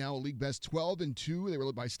 Golden State now a league best 12-2. They were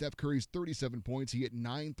led by Steph Curry's 37 points. He hit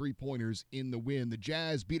 9 3-pointers in the win. The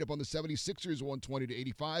Jazz beat up on the 76ers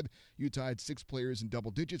 120-85. Utah had 6 players in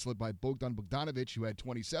double digits, led by Bogdan Bogdanovic, who had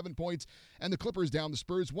 27 points. And the Clippers down the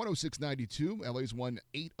Spurs 106-92. LA's won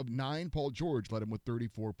 8 of 9. Paul George led them with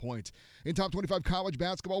 34 points. In top 25 college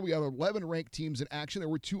basketball, we had 11 ranked teams in action. There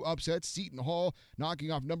were 2 upsets. Seton Hall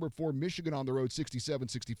knocking off number 4 Michigan on the road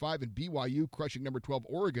 67-65, and BYU crushing number 12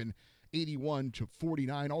 Oregon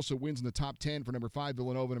 81-49. Also wins in the top 10 for number 5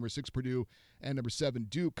 Villanova, number 6 Purdue, and number 7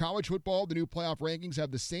 Duke. College football, the new playoff rankings have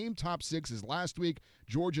the same top 6 as last week.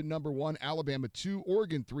 Georgia number 1, Alabama 2,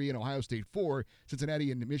 Oregon 3, and Ohio State 4. Cincinnati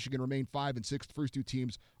and Michigan remain 5 and 6. First 2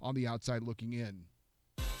 teams on the outside looking in.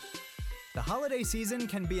 The holiday season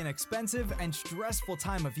can be an expensive and stressful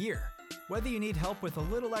time of year. Whether you need help with a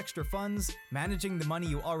little extra funds, managing the money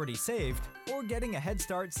you already saved, or getting a head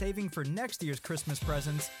start saving for next year's Christmas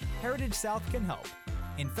presents, Heritage South can help.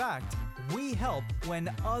 In fact, we help when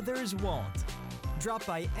others won't. Drop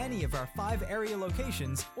by any of our 5 area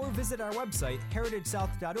locations or visit our website,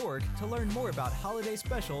 heritagesouth.org, to learn more about holiday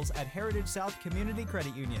specials at Heritage South Community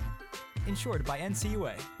Credit Union. Insured by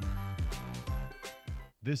NCUA.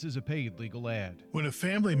 This is a paid legal ad. When a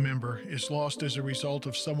family member is lost as a result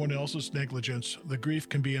of someone else's negligence, the grief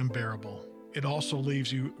can be unbearable. It also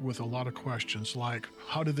leaves you with a lot of questions like,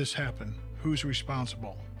 how did this happen? Who's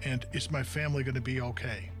responsible? And is my family going to be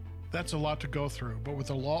okay? That's a lot to go through, but with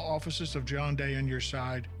the law offices of John Day on your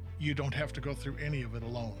side, you don't have to go through any of it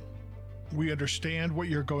alone. We understand what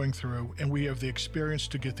you're going through, and we have the experience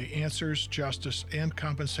to get the answers, justice, and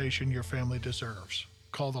compensation your family deserves.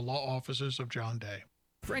 Call the law offices of John Day.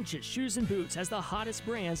 French's Shoes and Boots has the hottest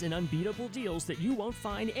brands and unbeatable deals that you won't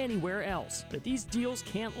find anywhere else. But these deals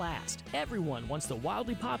can't last. Everyone wants the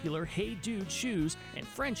wildly popular Hey Dude shoes, and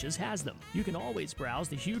French's has them. You can always browse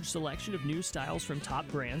the huge selection of new styles from top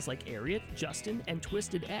brands like Ariat, Justin, and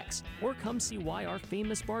Twisted X. Or come see why our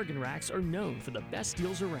famous bargain racks are known for the best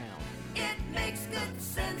deals around. It makes good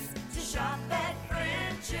sense to shop at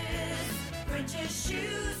French's. French's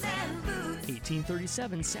Shoes and Boots.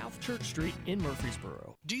 1837 South Church Street in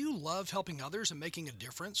Murfreesboro. Do you love helping others and making a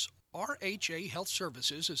difference? RHA Health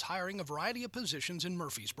Services is hiring a variety of positions in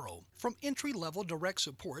Murfreesboro, from entry-level direct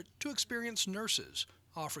support to experienced nurses,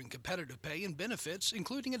 offering competitive pay and benefits,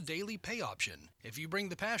 including a daily pay option. If you bring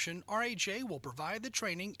the passion, RHA will provide the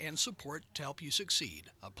training and support to help you succeed.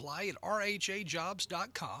 Apply at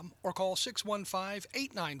rhajobs.com or call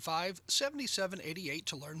 615-895-7788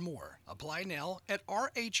 to learn more. Apply now at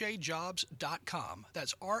rhajobs.com.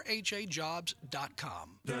 That's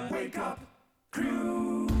rhajobs.com. The Wake Up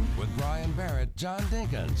Crew with Brian Barrett, John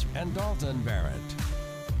Dinkins, and Dalton Barrett.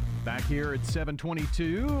 Back here at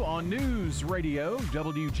 722 on News Radio,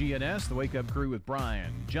 WGNS, the Wake Up Crew with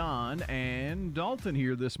Brian, John, and Dalton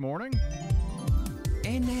here this morning.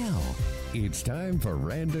 And now, it's time for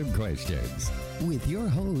Random Questions with your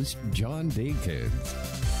host, John Dinkins.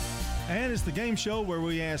 And it's the game show where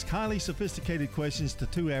we ask highly sophisticated questions to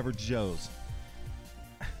 2 average Joes.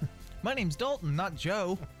 My name's Dalton, not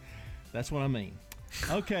Joe. That's what I mean.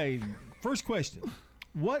 Okay, first question.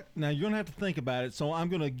 Now, you're going to have to think about it, so I'm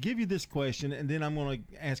going to give you this question, and then I'm going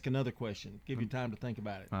to ask another question. Give you time to think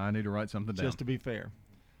about it. I need to write something down. Just to be fair.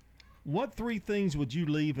 What 3 things would you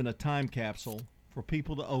leave in a time capsule for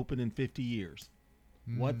people to open in 50 years?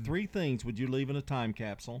 What 3 things would you leave in a time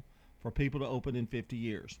capsule for people to open in 50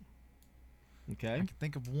 years? Okay? I can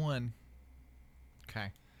think of one.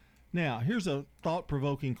 Okay. Now, here's a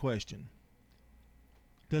thought-provoking question.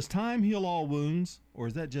 Does time heal all wounds, or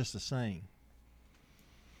is that just a saying?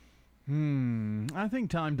 I think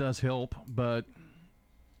time does help, but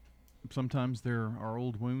sometimes there are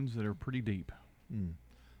old wounds that are pretty deep.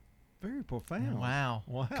 Very profound. Wow.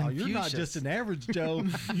 Wow. Confucius. You're not just an average Joe.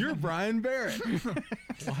 You're Brian Barrett.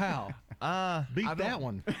 Wow. Beat that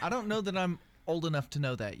one. I don't know that I'm old enough to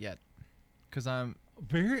know that yet, because I'm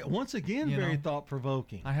very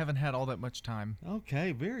thought-provoking. I haven't had all that much time.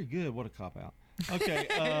 Okay, very good. What a cop-out. Okay,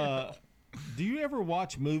 do you ever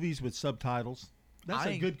watch movies with subtitles? That's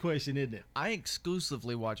a good question, isn't it? I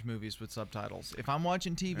exclusively watch movies with subtitles. If I'm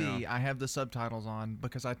watching TV, I have the subtitles on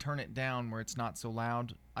because I turn it down where it's not so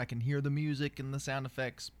loud. I can hear the music and the sound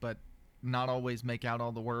effects, but not always make out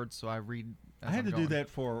all the words, so I read as I had I'm to going. do that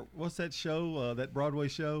for, what's that show, that Broadway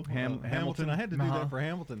show? Hamilton. I had to do that for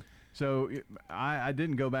Hamilton. So I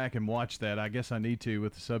didn't go back and watch that. I guess I need to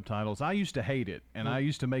with the subtitles. I used to hate it, and I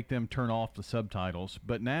used to make them turn off the subtitles,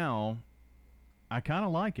 but now I kind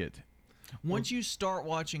of like it. Once you start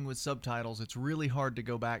watching with subtitles, it's really hard to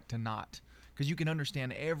go back to not, because you can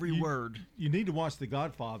understand every word. You need to watch The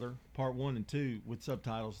Godfather, Part 1 and 2, with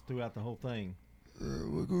subtitles throughout the whole thing.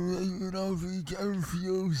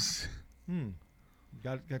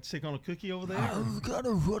 Got sick on a cookie over there? I've got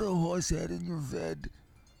to put a horse head in your bed.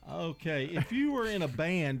 Okay, if you were in a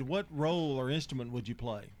band, what role or instrument would you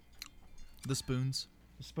play? The spoons.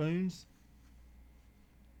 The spoons?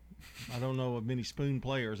 I don't know of many spoon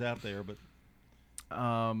players out there, but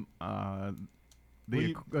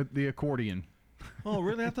the accordion. Oh,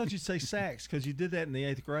 really? I thought you'd say sax because you did that in the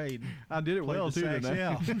 8th grade. I did it Played well the too. sax,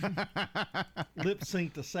 Yeah. Lip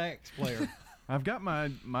sync the sax player. I've got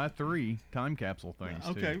my 3 time capsule things.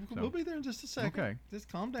 Okay, too, so. we'll be there in just a second. Okay.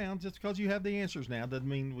 Just calm down. Just because you have the answers now doesn't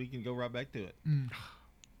mean we can go right back to it.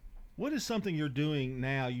 What is something you're doing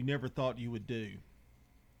now you never thought you would do?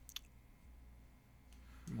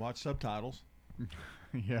 Watch subtitles.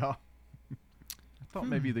 Yeah. I thought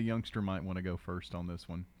maybe the youngster might want to go first on this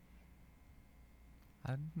one.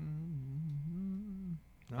 I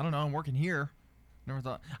don't know. I'm working here. Never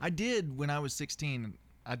thought. I did when I was 16.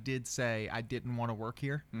 I did say I didn't want to work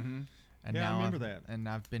here. And Yeah, I now remember that. And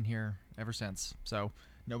I've been here ever since. So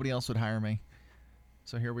nobody else would hire me.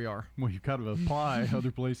 So here we are. Well, you kind of apply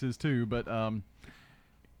other places too, but I'm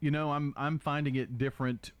finding it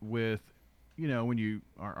different with, when you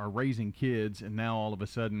are raising kids, and now all of a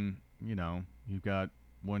sudden, you've got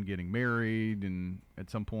one getting married and at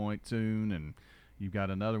some point soon, and you've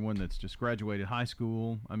got another one that's just graduated high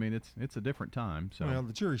school. I mean, it's a different time. So Well,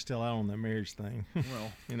 the jury's still out on that marriage thing.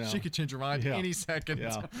 Well, she could change her mind any second.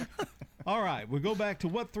 Yeah. All right, we'll go back to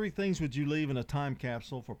what 3 things would you leave in a time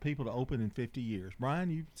capsule for people to open in 50 years?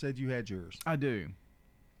 Brian, you said you had yours. I do.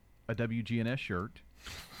 A WGNS shirt.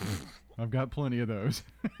 I've got plenty of those.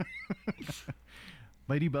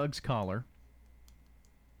 Ladybug's collar.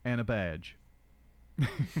 And a badge.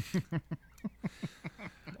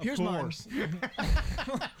 Here's mine.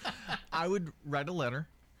 I would write a letter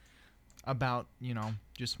about,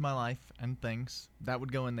 just my life and things. That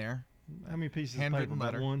would go in there. How many pieces Handwritten of paper?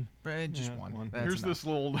 letter. One? Just Yeah, one. Here's this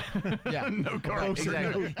little note card. Right,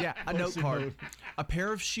 exactly. Note. Yeah, a note Post-it card. note. A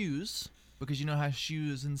pair of shoes, because you know how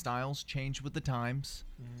shoes and styles change with the times.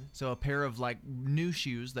 So a pair of new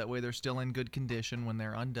shoes, that way they're still in good condition when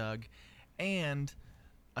they're undug. And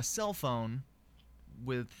a cell phone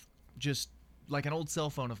with just like an old cell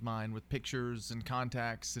phone of mine with pictures and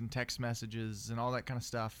contacts and text messages and all that kind of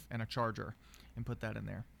stuff, and a charger, and put that in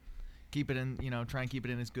there. Keep it in, try and keep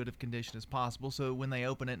it in as good of condition as possible, so when they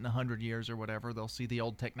open it in 100 years or whatever, they'll see the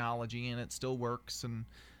old technology and it still works, and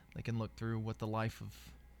they can look through what the life of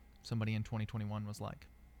somebody in 2021 was like.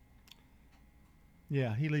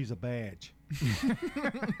 Yeah, he leaves a badge.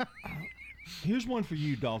 Here's one for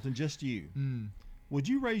you, Dalton, just you. Would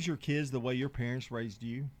you raise your kids the way your parents raised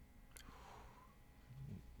you?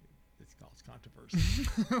 It's controversial.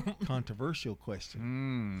 Controversial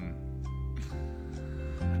question.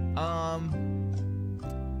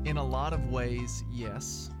 In a lot of ways,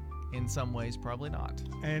 yes. In some ways, probably not.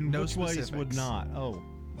 And no which ways would specifics. not? Oh,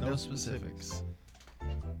 No specifics.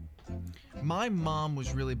 My mom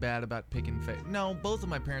was really bad about picking No, both of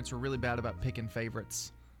my parents were really bad about picking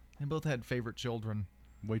favorites. They both had favorite children.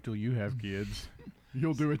 Wait till you have kids.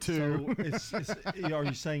 You'll do it too. So are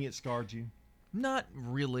you saying it scarred you? Not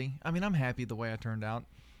really. I mean, I'm happy the way I turned out.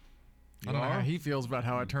 I don't know how he feels about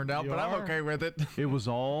how I turned out, but I'm okay with it. It was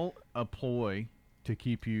all a ploy to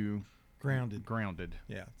keep you grounded.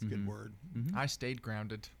 Yeah, it's a good word. I stayed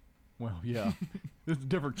grounded. Well, yeah. It's a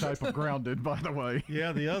different type of grounded, by the way.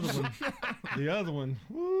 Yeah, the other one.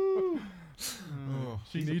 Woo.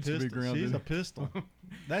 She needs to be grounded. She's a pistol.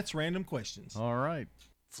 That's random questions. All right.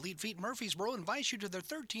 Fleet Feet Murfreesboro invites you to their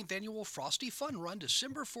 13th annual Frosty Fun Run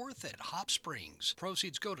December 4th at Hop Springs.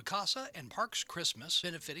 Proceeds go to CASA and Parks Christmas,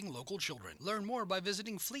 benefiting local children. Learn more by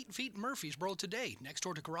visiting Fleet Feet Murfreesboro today, next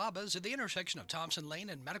door to Carrabba's at the intersection of Thompson Lane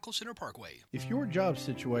and Medical Center Parkway. If your job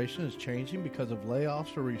situation is changing because of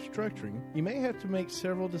layoffs or restructuring, you may have to make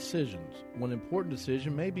several decisions. One important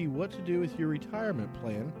decision may be what to do with your retirement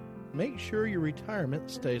plan. Make sure your retirement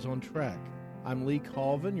stays on track. I'm Lee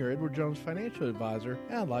Colvin, your Edward Jones financial advisor,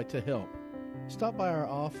 and I'd like to help. Stop by our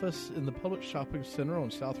office in the Public Shopping Center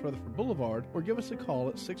on South Rutherford Boulevard or give us a call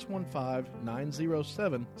at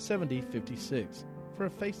 615-907-7056 for a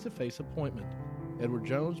face-to-face appointment. Edward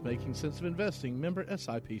Jones, Making Sense of Investing, member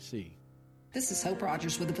SIPC. This is Hope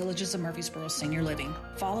Rogers with the Villages of Murfreesboro Senior Living.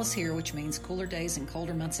 Fall is here, which means cooler days and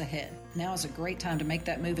colder months ahead. Now is a great time to make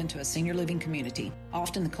that move into a senior living community.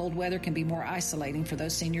 Often the cold weather can be more isolating for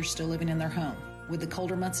those seniors still living in their home. With the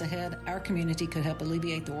colder months ahead, our community could help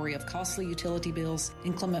alleviate the worry of costly utility bills,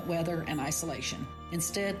 inclement weather, and isolation.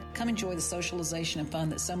 Instead, come enjoy the socialization and fun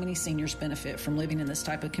that so many seniors benefit from living in this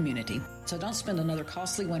type of community. So don't spend another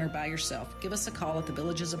costly winter by yourself. Give us a call at the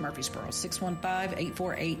Villages of Murfreesboro,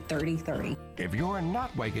 615-848-3030. If you're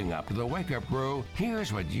not waking up to the Wake Up Crew,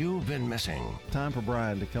 here's what you've been missing. Time for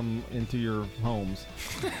Brian to come into your homes.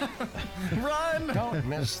 Run! Don't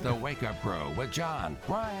miss the Wake Up Crew with John,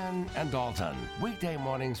 Brian, and Dalton. Weekday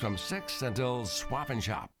mornings from 6 until Swap and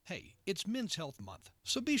Shop. Hey, it's Men's Health Month,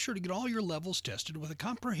 so be sure to get all your levels tested with a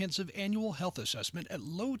comprehensive annual health assessment at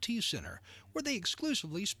Low T Center, where they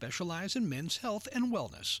exclusively specialize in men's health and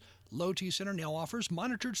wellness. Low T Center now offers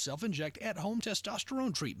monitored self-inject at-home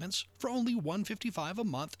testosterone treatments for only $155 a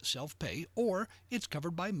month self-pay, or it's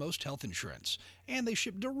covered by most health insurance, and they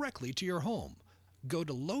ship directly to your home. Go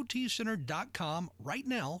to lowtcenter.com right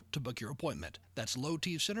now to book your appointment. That's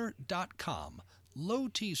lowtcenter.com. Low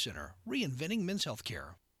T Center, reinventing men's health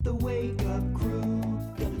care. The Wake Up Crew,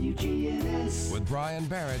 WGNS. With Brian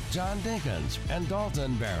Barrett, John Dinkins, and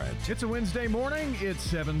Dalton Barrett. It's a Wednesday morning.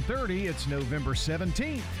 It's 7:30. It's November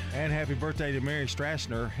 17th. And happy birthday to Mary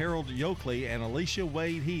Strassner, Harold Yoakley, and Alicia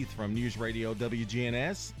Wade Heath from News Radio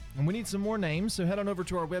WGNS. And we need some more names, so head on over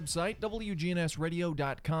to our website,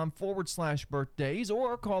 wgnsradio.com/birthdays,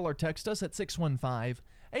 or call or text us at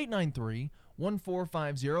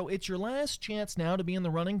 615-893-1450. It's your last chance now to be in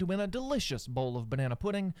the running to win a delicious bowl of banana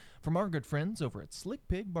pudding from our good friends over at Slick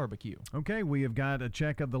Pig Barbecue. Okay, we have got a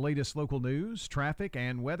check of the latest local news, traffic,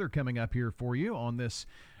 and weather coming up here for you on this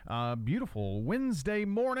beautiful Wednesday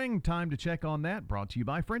morning. Time to check on that. Brought to you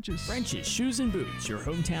by French's. French's Shoes and Boots, your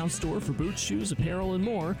hometown store for boots, shoes, apparel, and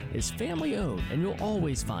more, is family owned, and you'll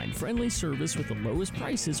always find friendly service with the lowest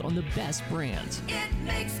prices on the best brands. It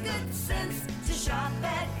makes good sense to shop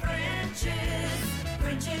at French's.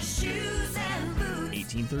 French's Shoes and Boots.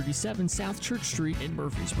 1837 South Church Street in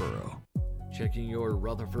Murfreesboro. Checking your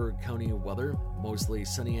Rutherford County weather. Mostly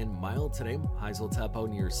sunny and mild today. Highs will top out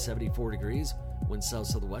near 74 degrees. Winds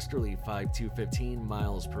south-southwesterly 5 to 15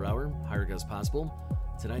 miles per hour. Higher gusts possible.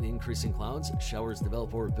 Tonight, increasing clouds. Showers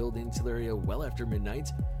develop or build into the area well after midnight.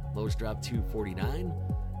 Lows drop to 49.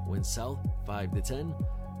 Winds south 5 to 10.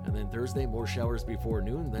 And then Thursday, more showers before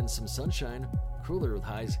noon, then some sunshine. Cooler with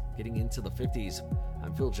highs getting into the 50s.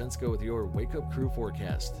 I'm Phil Jensko with your Wake Up Crew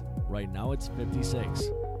forecast. Right now it's 56.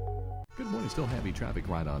 Good morning. Still heavy traffic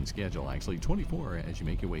right on schedule, actually. 24 as you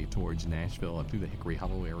make your way towards Nashville and through the Hickory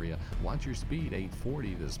Hollow area. Watch your speed,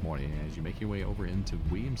 840 this morning as you make your way over into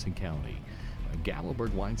Williamson County.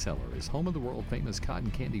 Gatlinburg Wine Cellar is home of the world-famous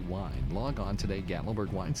cotton candy wine. Log on today,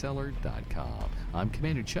 GatlinburgWineCellar.com. I'm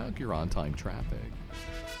Commander Chuck, your on-time traffic.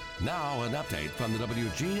 Now an update from the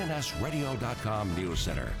WGNSradio.com News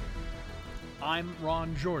Center. I'm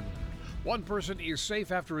Ron Jordan. One person is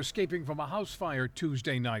safe after escaping from a house fire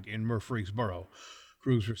Tuesday night in Murfreesboro.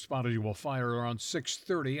 Crews responded to a fire around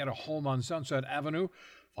 6:30 at a home on Sunset Avenue.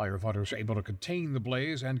 Firefighters were able to contain the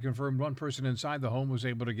blaze and confirmed one person inside the home was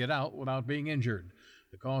able to get out without being injured.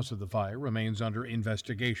 The cause of the fire remains under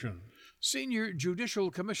investigation. Senior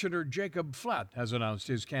Judicial Commissioner Jacob Flatt has announced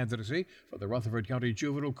his candidacy for the Rutherford County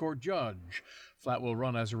Juvenile Court Judge. Flatt will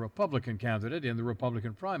run as a Republican candidate in the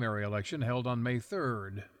Republican primary election held on May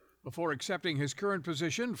 3rd. Before accepting his current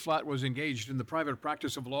position, Flatt was engaged in the private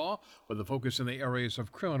practice of law with a focus in the areas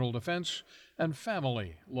of criminal defense and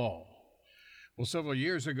family law. Well, several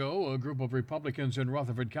years ago, a group of Republicans in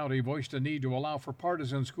Rutherford County voiced a need to allow for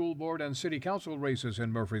partisan school board and city council races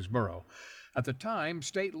in Murfreesboro. At the time,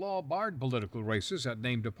 state law barred political races that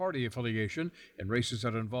named a party affiliation in races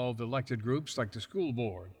that involved elected groups like the school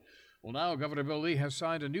board. Well, now Governor Bill Lee has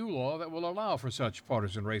signed a new law that will allow for such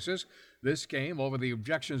partisan races. This came over the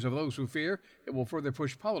objections of those who fear it will further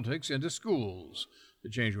push politics into schools. The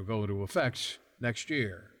change will go into effect next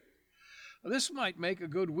year. This might make a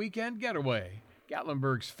good weekend getaway.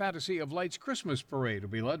 Gatlinburg's Fantasy of Lights Christmas Parade will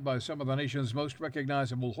be led by some of the nation's most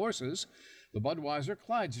recognizable horses. The Budweiser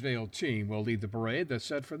Clydesdale team will lead the parade that's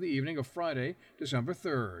set for the evening of Friday, December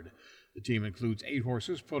 3rd. The team includes 8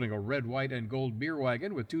 horses pulling a red, white, and gold beer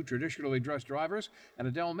wagon with 2 traditionally dressed drivers and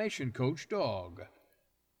a Dalmatian coach dog.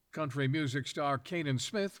 Country music star Kanan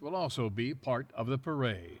Smith will also be part of the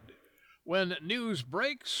parade. When news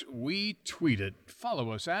breaks, we tweet it.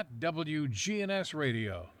 Follow us at WGNS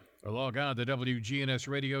Radio or log on to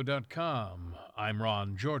WGNSradio.com. I'm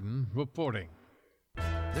Ron Jordan reporting.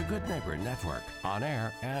 The Good Neighbor Network, on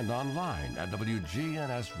air and online at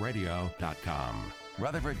WGNSradio.com.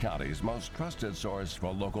 Rutherford County's most trusted source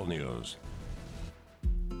for local news.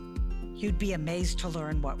 You'd be amazed to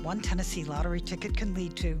learn what one Tennessee lottery ticket can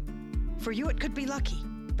lead to. For you, it could be lucky,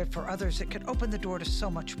 but for others, it could open the door to so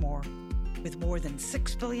much more. With more than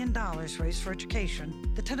 $6 billion raised for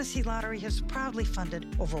education, the Tennessee Lottery has proudly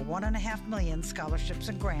funded over 1.5 million scholarships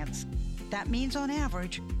and grants. That means, on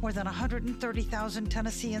average, more than 130,000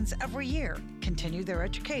 Tennesseans every year continue their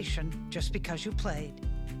education just because you played.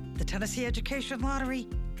 The Tennessee Education Lottery,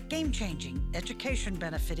 game-changing,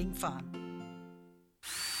 education-benefiting fun.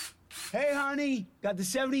 Hey, honey, got the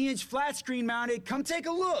 70-inch flat screen mounted. Come take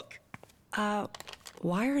a look.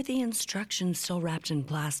 Why are the instructions still wrapped in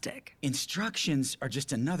plastic? Instructions are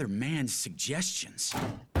just another man's suggestions.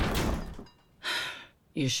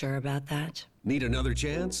 You sure about that? Need another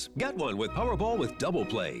chance? Get one with Powerball with Double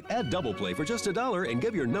Play. Add Double Play for just $1 and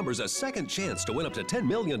give your numbers a second chance to win up to $10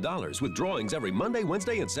 million with drawings every Monday,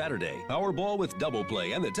 Wednesday, and Saturday. Powerball with Double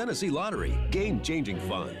Play and the Tennessee Lottery. Game-changing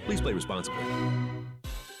fun. Please play responsibly.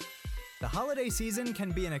 The holiday season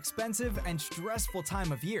can be an expensive and stressful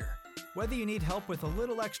time of year. Whether you need help with a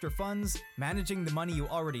little extra funds, managing the money you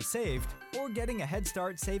already saved, or getting a head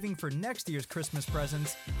start saving for next year's Christmas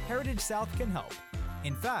presents, Heritage South can help.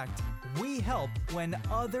 In fact, we help when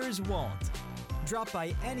others won't. Drop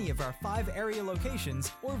by any of our 5 area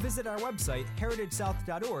locations or visit our website,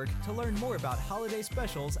 heritagesouth.org, to learn more about holiday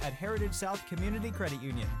specials at Heritage South Community Credit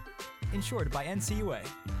Union. Insured by NCUA.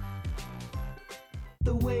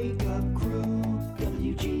 The Wake Up Crew,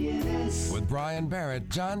 WGNS. With Brian Barrett,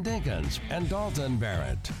 John Dinkins, and Dalton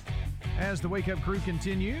Barrett. As the Wake Up Crew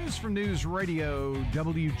continues from News Radio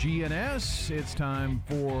WGNS, it's time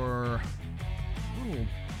for a little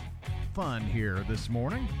fun here this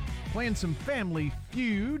morning. Playing some Family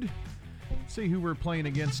Feud. See who we're playing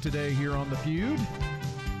against today here on the Feud.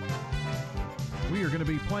 We are going to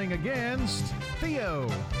be playing against Theo.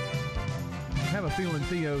 I have a feeling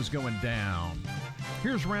Theo's going down.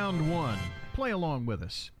 Here's round 1. Play along with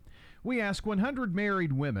us. We ask 100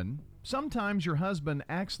 married women, sometimes your husband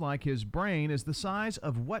acts like his brain is the size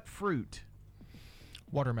of what fruit?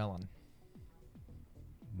 Watermelon.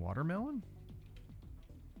 Watermelon?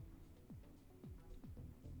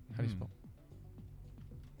 How do you spell?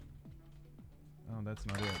 Oh, that's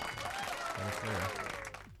not it. That's there.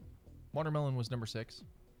 Watermelon was number 6.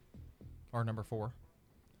 Or number 4.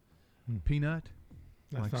 Peanut?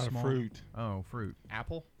 That's not small? a fruit. Oh, fruit.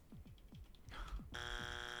 Apple?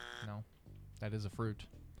 No. That is a fruit.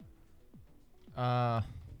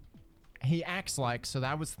 He acts like, so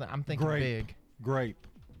that was, I'm thinking Grape. big. Grape.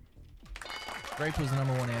 Grape was the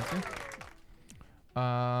number 1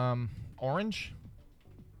 answer. Orange?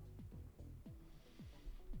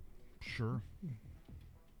 Sure.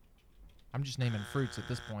 I'm just naming fruits at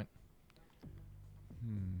this point.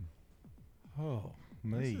 Oh,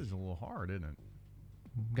 me. This is a little hard, isn't it?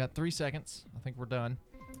 Got 3 seconds. I think we're done.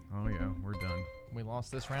 Oh, yeah, we're done. We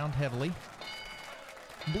lost this round heavily.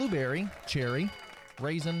 Blueberry, cherry,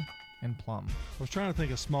 raisin, and plum. I was trying to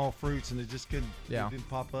think of small fruits, and it just couldn't. Yeah. It didn't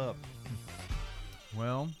pop up.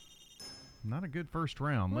 Well, not a good first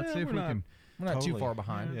round. Let's Well, see if we're we not can. We're not too totally. far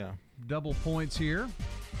behind. Yeah. Double points here.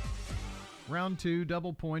 Round 2,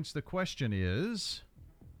 double points. The question is,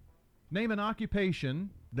 name an occupation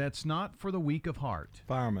that's not for the weak of heart.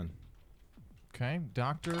 Fireman. Okay,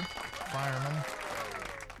 doctor, fireman.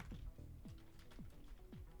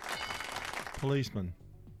 Policeman.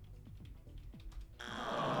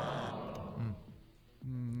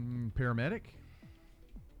 Paramedic.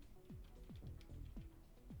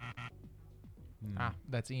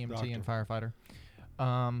 That's EMT Doctor. and firefighter.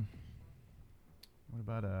 What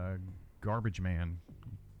about a garbage man?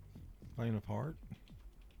 Faint of heart.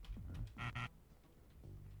 I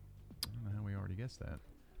don't know how we already guessed that.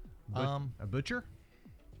 A butcher?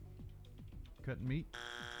 Cutting meat?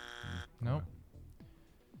 Nope.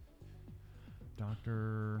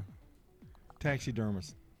 Doctor.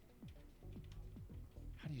 Taxidermist.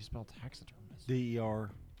 How do you spell taxidermist?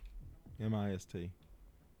 DERMIST.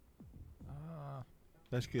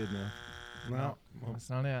 That's good enough. No, Well, that's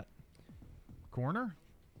not it. Coroner?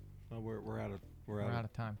 no, we're out of We're out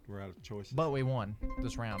of time. We're out of choices. But we won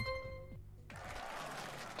this round.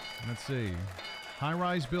 Let's see.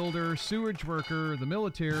 High-rise builder, sewage worker, the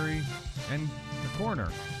military, and the coroner.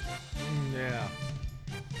 Yeah.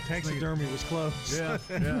 Taxidermy was close. Yeah,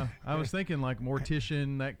 yeah. I was thinking like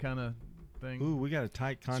mortician, that kind of thing. Ooh, we got a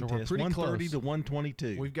tight So contest. we're pretty 130 close. to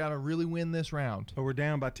 122. We've got to really win this round. But we're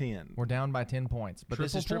down by 10. We're down by 10 points. But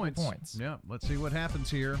this is triple points. Yeah, let's see what happens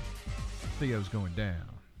here. Theo's going down.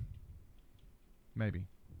 Maybe.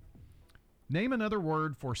 Name another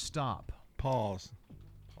word for stop. Pause.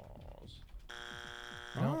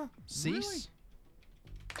 No. Cease.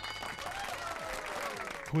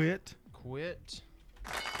 Quit. Quit.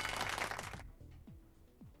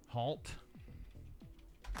 Halt.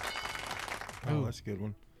 Oh, Ooh. that's a good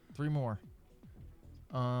one. 3 more.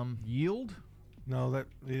 Yield? No, that.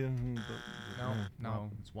 Yeah,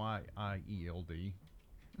 No. It's Y-I-E-L-D.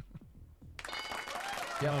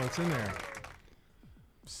 Yeah, oh, it's in there.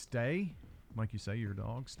 Stay? Like you say, your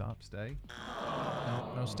dog. Stop, stay.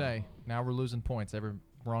 No stay. Now we're losing points. Every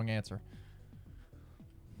wrong answer.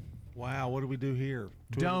 Wow, what do we do here?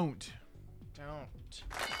 Don't.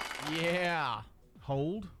 Yeah.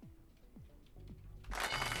 Hold.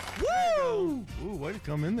 Woo! Ooh, way to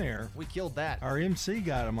come in there. We killed that. Our MC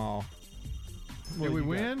got them all. Did we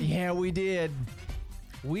win? Yeah, we did.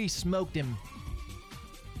 We smoked him.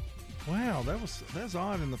 Wow, that's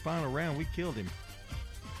odd. In the final round, we killed him.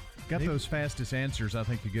 Got those fastest answers. I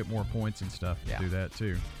think you get more points and stuff to do that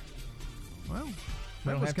too. Well, We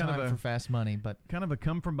that don't was have kind time of for fast money, but a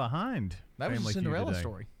come from behind. that was a Family Feud Cinderella today.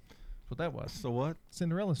 story. That's what that was. So what?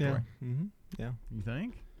 Cinderella story. Yeah. Mm-hmm. Yeah. You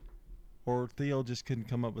think? Or Theo just couldn't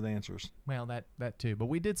come up with answers. Well, that too. But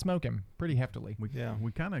we did smoke him pretty heftily.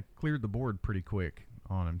 We kind of cleared the board pretty quick.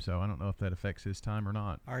 on him, so I don't know if that affects his time or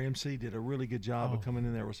not. Our MC did a really good job of coming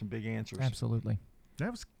in there with some big answers. Absolutely.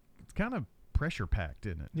 It's kind of pressure packed,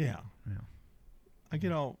 isn't it? Yeah. Yeah. I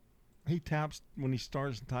get all. He taps when he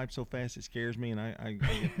starts and types so fast it scares me, and I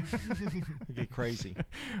get crazy.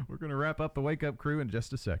 We're going to wrap up the Wake Up Crew in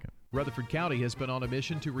just a second. Rutherford County has been on a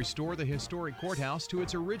mission to restore the historic courthouse to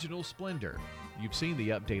its original splendor. You've seen the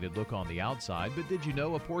updated look on the outside, but did you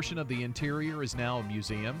know a portion of the interior is now a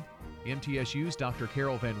museum? MTSU's Dr.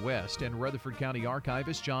 Carol Van West and Rutherford County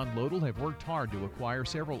archivist John Lodel have worked hard to acquire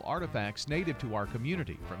several artifacts native to our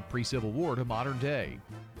community from pre-Civil War to modern day.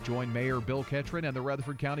 Join Mayor Bill Ketron and the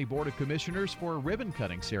Rutherford County Board of Commissioners for a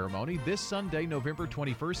ribbon-cutting ceremony this Sunday, November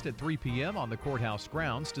 21st at 3 p.m. on the courthouse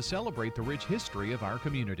grounds to celebrate the rich history of our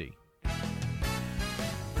community.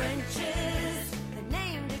 French's, the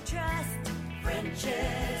name to trust.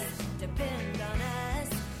 French's, depend on us.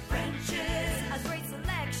 French's, a great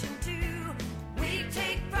selection too. We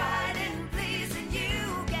take pride in pleasing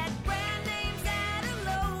you. Get brand names at a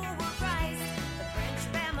lower price. The French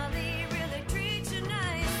family really treats you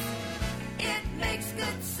nice. It makes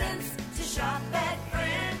good sense to shop at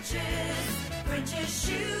French's. French's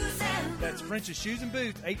Shoes and Boots. That's French's Shoes and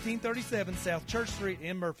Boots, 1837 South Church Street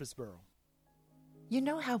in Murfreesboro. You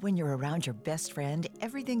know how when you're around your best friend,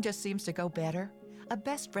 everything just seems to go better? A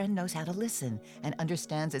best friend knows how to listen and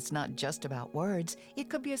understands it's not just about words. It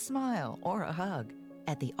could be a smile or a hug.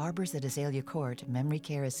 At the Arbors at Azalea Court, Memory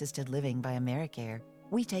Care Assisted Living by AmeriCare,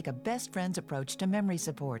 we take a best friend's approach to memory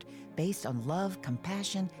support based on love,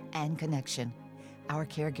 compassion, and connection. Our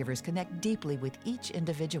caregivers connect deeply with each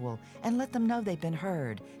individual and let them know they've been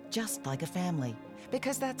heard, just like a family.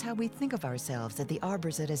 Because that's how we think of ourselves at the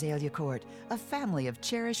Arbors at Azalea Court, a family of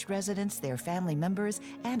cherished residents, their family members,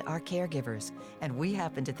 and our caregivers. And we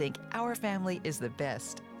happen to think our family is the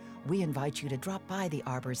best. We invite you to drop by the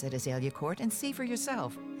Arbors at Azalea Court and see for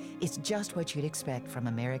yourself. It's just what you'd expect from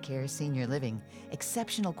AmeriCare Senior Living.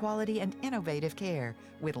 Exceptional quality and innovative care,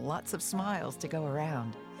 with lots of smiles to go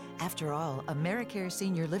around. After all, AmeriCare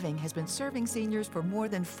Senior Living has been serving seniors for more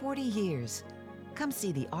than 40 years. Come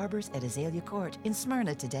see the Arbors at Azalea Court in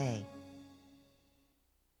Smyrna today.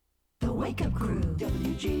 The Wake Up Crew,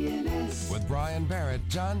 WGNS. With Brian Barrett,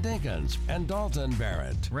 John Dinkins, and Dalton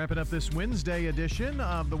Barrett. Wrapping up this Wednesday edition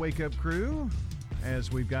of the Wake Up Crew.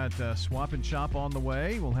 As we've got Swap and Shop on the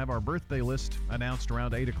way, we'll have our birthday list announced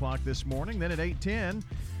around 8 o'clock this morning. Then at 8:10,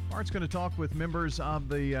 Bart's going to talk with members of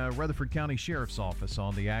the Rutherford County Sheriff's Office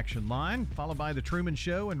on the action line, followed by the Truman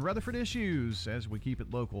Show and Rutherford Issues as we keep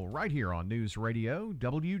it local right here on News Radio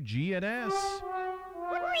WGNS.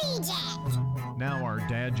 Reject. Now our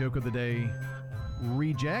dad joke of the day,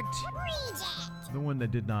 reject. The one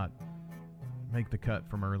that did not make the cut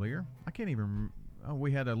from earlier. I can't even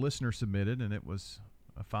we had a listener submitted, and it was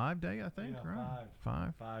a 5-day, I think, Yeah,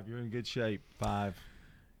 right? Five. You're in good shape. 5.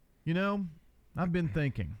 You know, I've been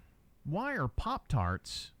thinking, why are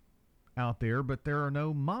Pop-Tarts out there, but there are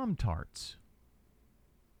no Mom-Tarts?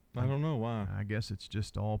 I don't know why. I guess it's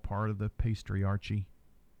just all part of the pastry Archie.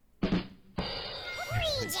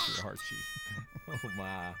 Archie. Oh,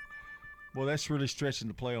 my. Well, that's really stretching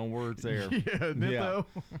the play on words there. Yeah, isn't it,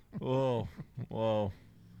 though? Whoa.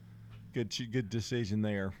 Good decision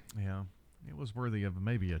there. Yeah. It was worthy of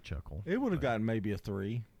maybe a chuckle. It would have gotten maybe a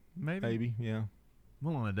 3. Maybe, yeah.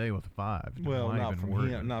 Well, on a day with a 5. Well, why not even from worry?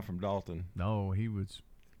 him, not from Dalton. No, he was.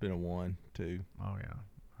 It's been a 1, 2. Oh, yeah.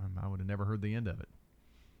 I would have never heard the end of it.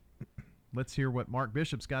 Let's hear what Mark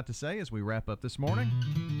Bishop's got to say as we wrap up this morning.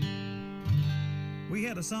 We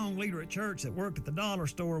had a song leader at church that worked at the dollar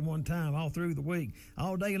store one time all through the week.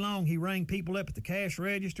 All day long, he rang people up at the cash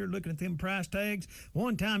register looking at them price tags.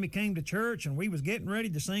 One time he came to church and we was getting ready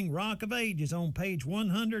to sing Rock of Ages on page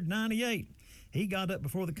 198. He got up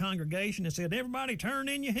before the congregation and said, "Everybody turn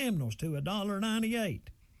in your hymnals to $1.98.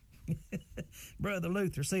 Brother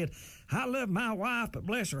Luther said, "I love my wife, but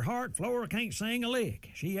bless her heart, Flora can't sing a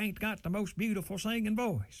lick. She ain't got the most beautiful singing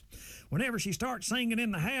voice. Whenever she starts singing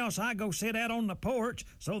in the house, I go sit out on the porch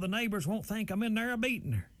so the neighbors won't think I'm in there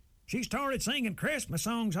a-beating her. She started singing Christmas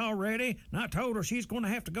songs already, and I told her she's going to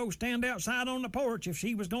have to go stand outside on the porch if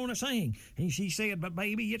she was going to sing. And she said, 'But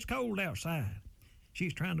baby, it's cold outside.'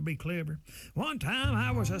 She's trying to be clever. One time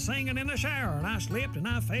I was a-singing in the shower, and I slipped and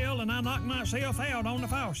I fell and I knocked myself out on the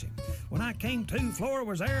faucet. When I came to, Flora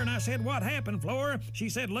was there, and I said, 'What happened, Flora?' She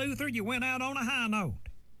said, 'Luther, you went out on a high note.'"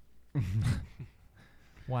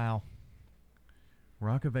 Wow.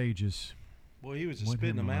 Rock of Ages. Boy, he was just What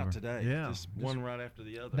spitting hymn them out ever. today. Yeah. Just one right after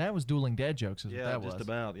the other. That was dueling dad jokes, is yeah, what that was. just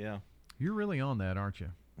about, yeah. You're really on that, aren't you?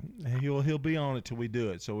 He'll be on it till we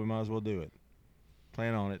do it, so we might as well do it.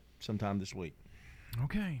 Plan on it sometime this week.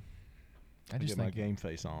 Okay. I just get my think game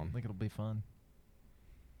face on. I think it'll be fun.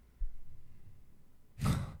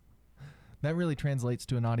 That really translates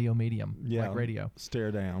to an audio medium, like radio.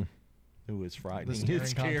 Stare down. Ooh, it's frightening. staring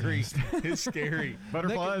It's scary. contest. It's scary.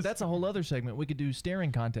 Butterflies. That's a whole other segment. We could do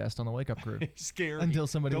staring contest on the Wake Up Crew. It's scary. Until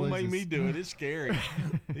somebody Don't loses. make me do it. It's scary.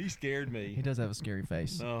 He scared me. He does have a scary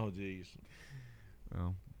face. Oh, jeez.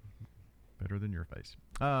 Well, better than your face.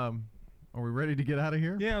 Are we ready to get out of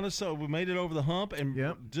here? Yeah, so we made it over the hump,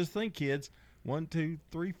 and just think, kids, 1, 2,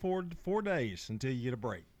 3, 4 days until you get a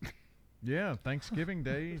break. Yeah, Thanksgiving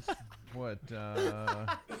days. What?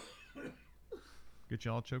 Get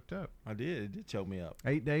you all choked up. I did. It did choke me up.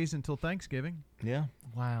 8 days until Thanksgiving. Yeah.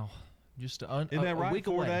 Wow. Just Isn't that right? week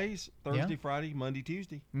 4 away. days. Thursday, Yeah. Friday, Monday,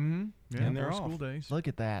 Tuesday. Mm-hmm. Yeah, And they're 4 off. school days. Look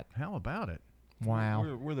at that. How about it? Wow.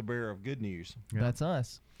 We're the bearer of good news. That's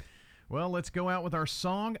us. Well, let's go out with our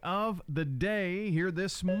song of the day here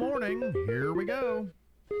this morning. Here we go.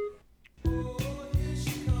 Here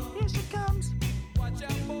she comes. Watch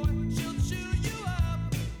out, boy, she'll chew you up.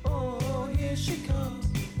 Oh, here she comes.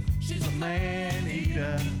 She's a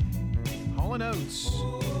man-eater. Hall & Oates.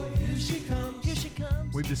 Here she comes. Here she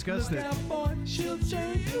comes. We've discussed Look it. out, boy, she'll chew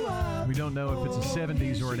you up. We don't know if it's a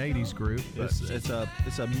 70s or an 80s group. But It's a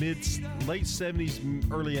late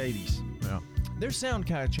 70s, early 80s. Yeah. Their sound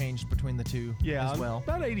kind of changed between the two as well.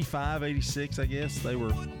 About 85, 86, I guess. They were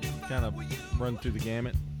kind of run through the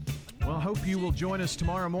gamut. Well, hope you will join us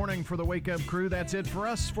tomorrow morning for the Wake Up Crew. That's it for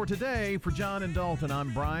us for today. For John and Dalton,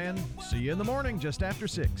 I'm Brian. See you in the morning just after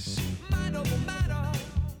 6.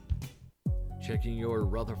 Checking your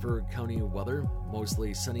Rutherford County weather.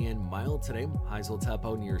 Mostly sunny and mild today. Highs will top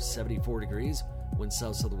out near 74 degrees. Winds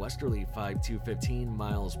south-southwesterly 5 to 15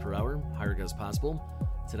 miles per hour. Higher gusts possible.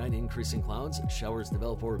 Tonight, increasing clouds. Showers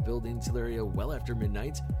develop or build into the area well after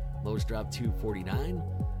midnight. Lows drop to 49.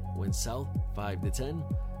 Winds south 5 to 10.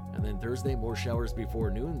 And then Thursday, more showers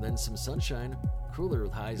before noon, then some sunshine. Cooler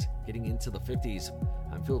with highs getting into the 50s.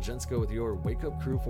 I'm Phil Jensko with your Wake Up Crew for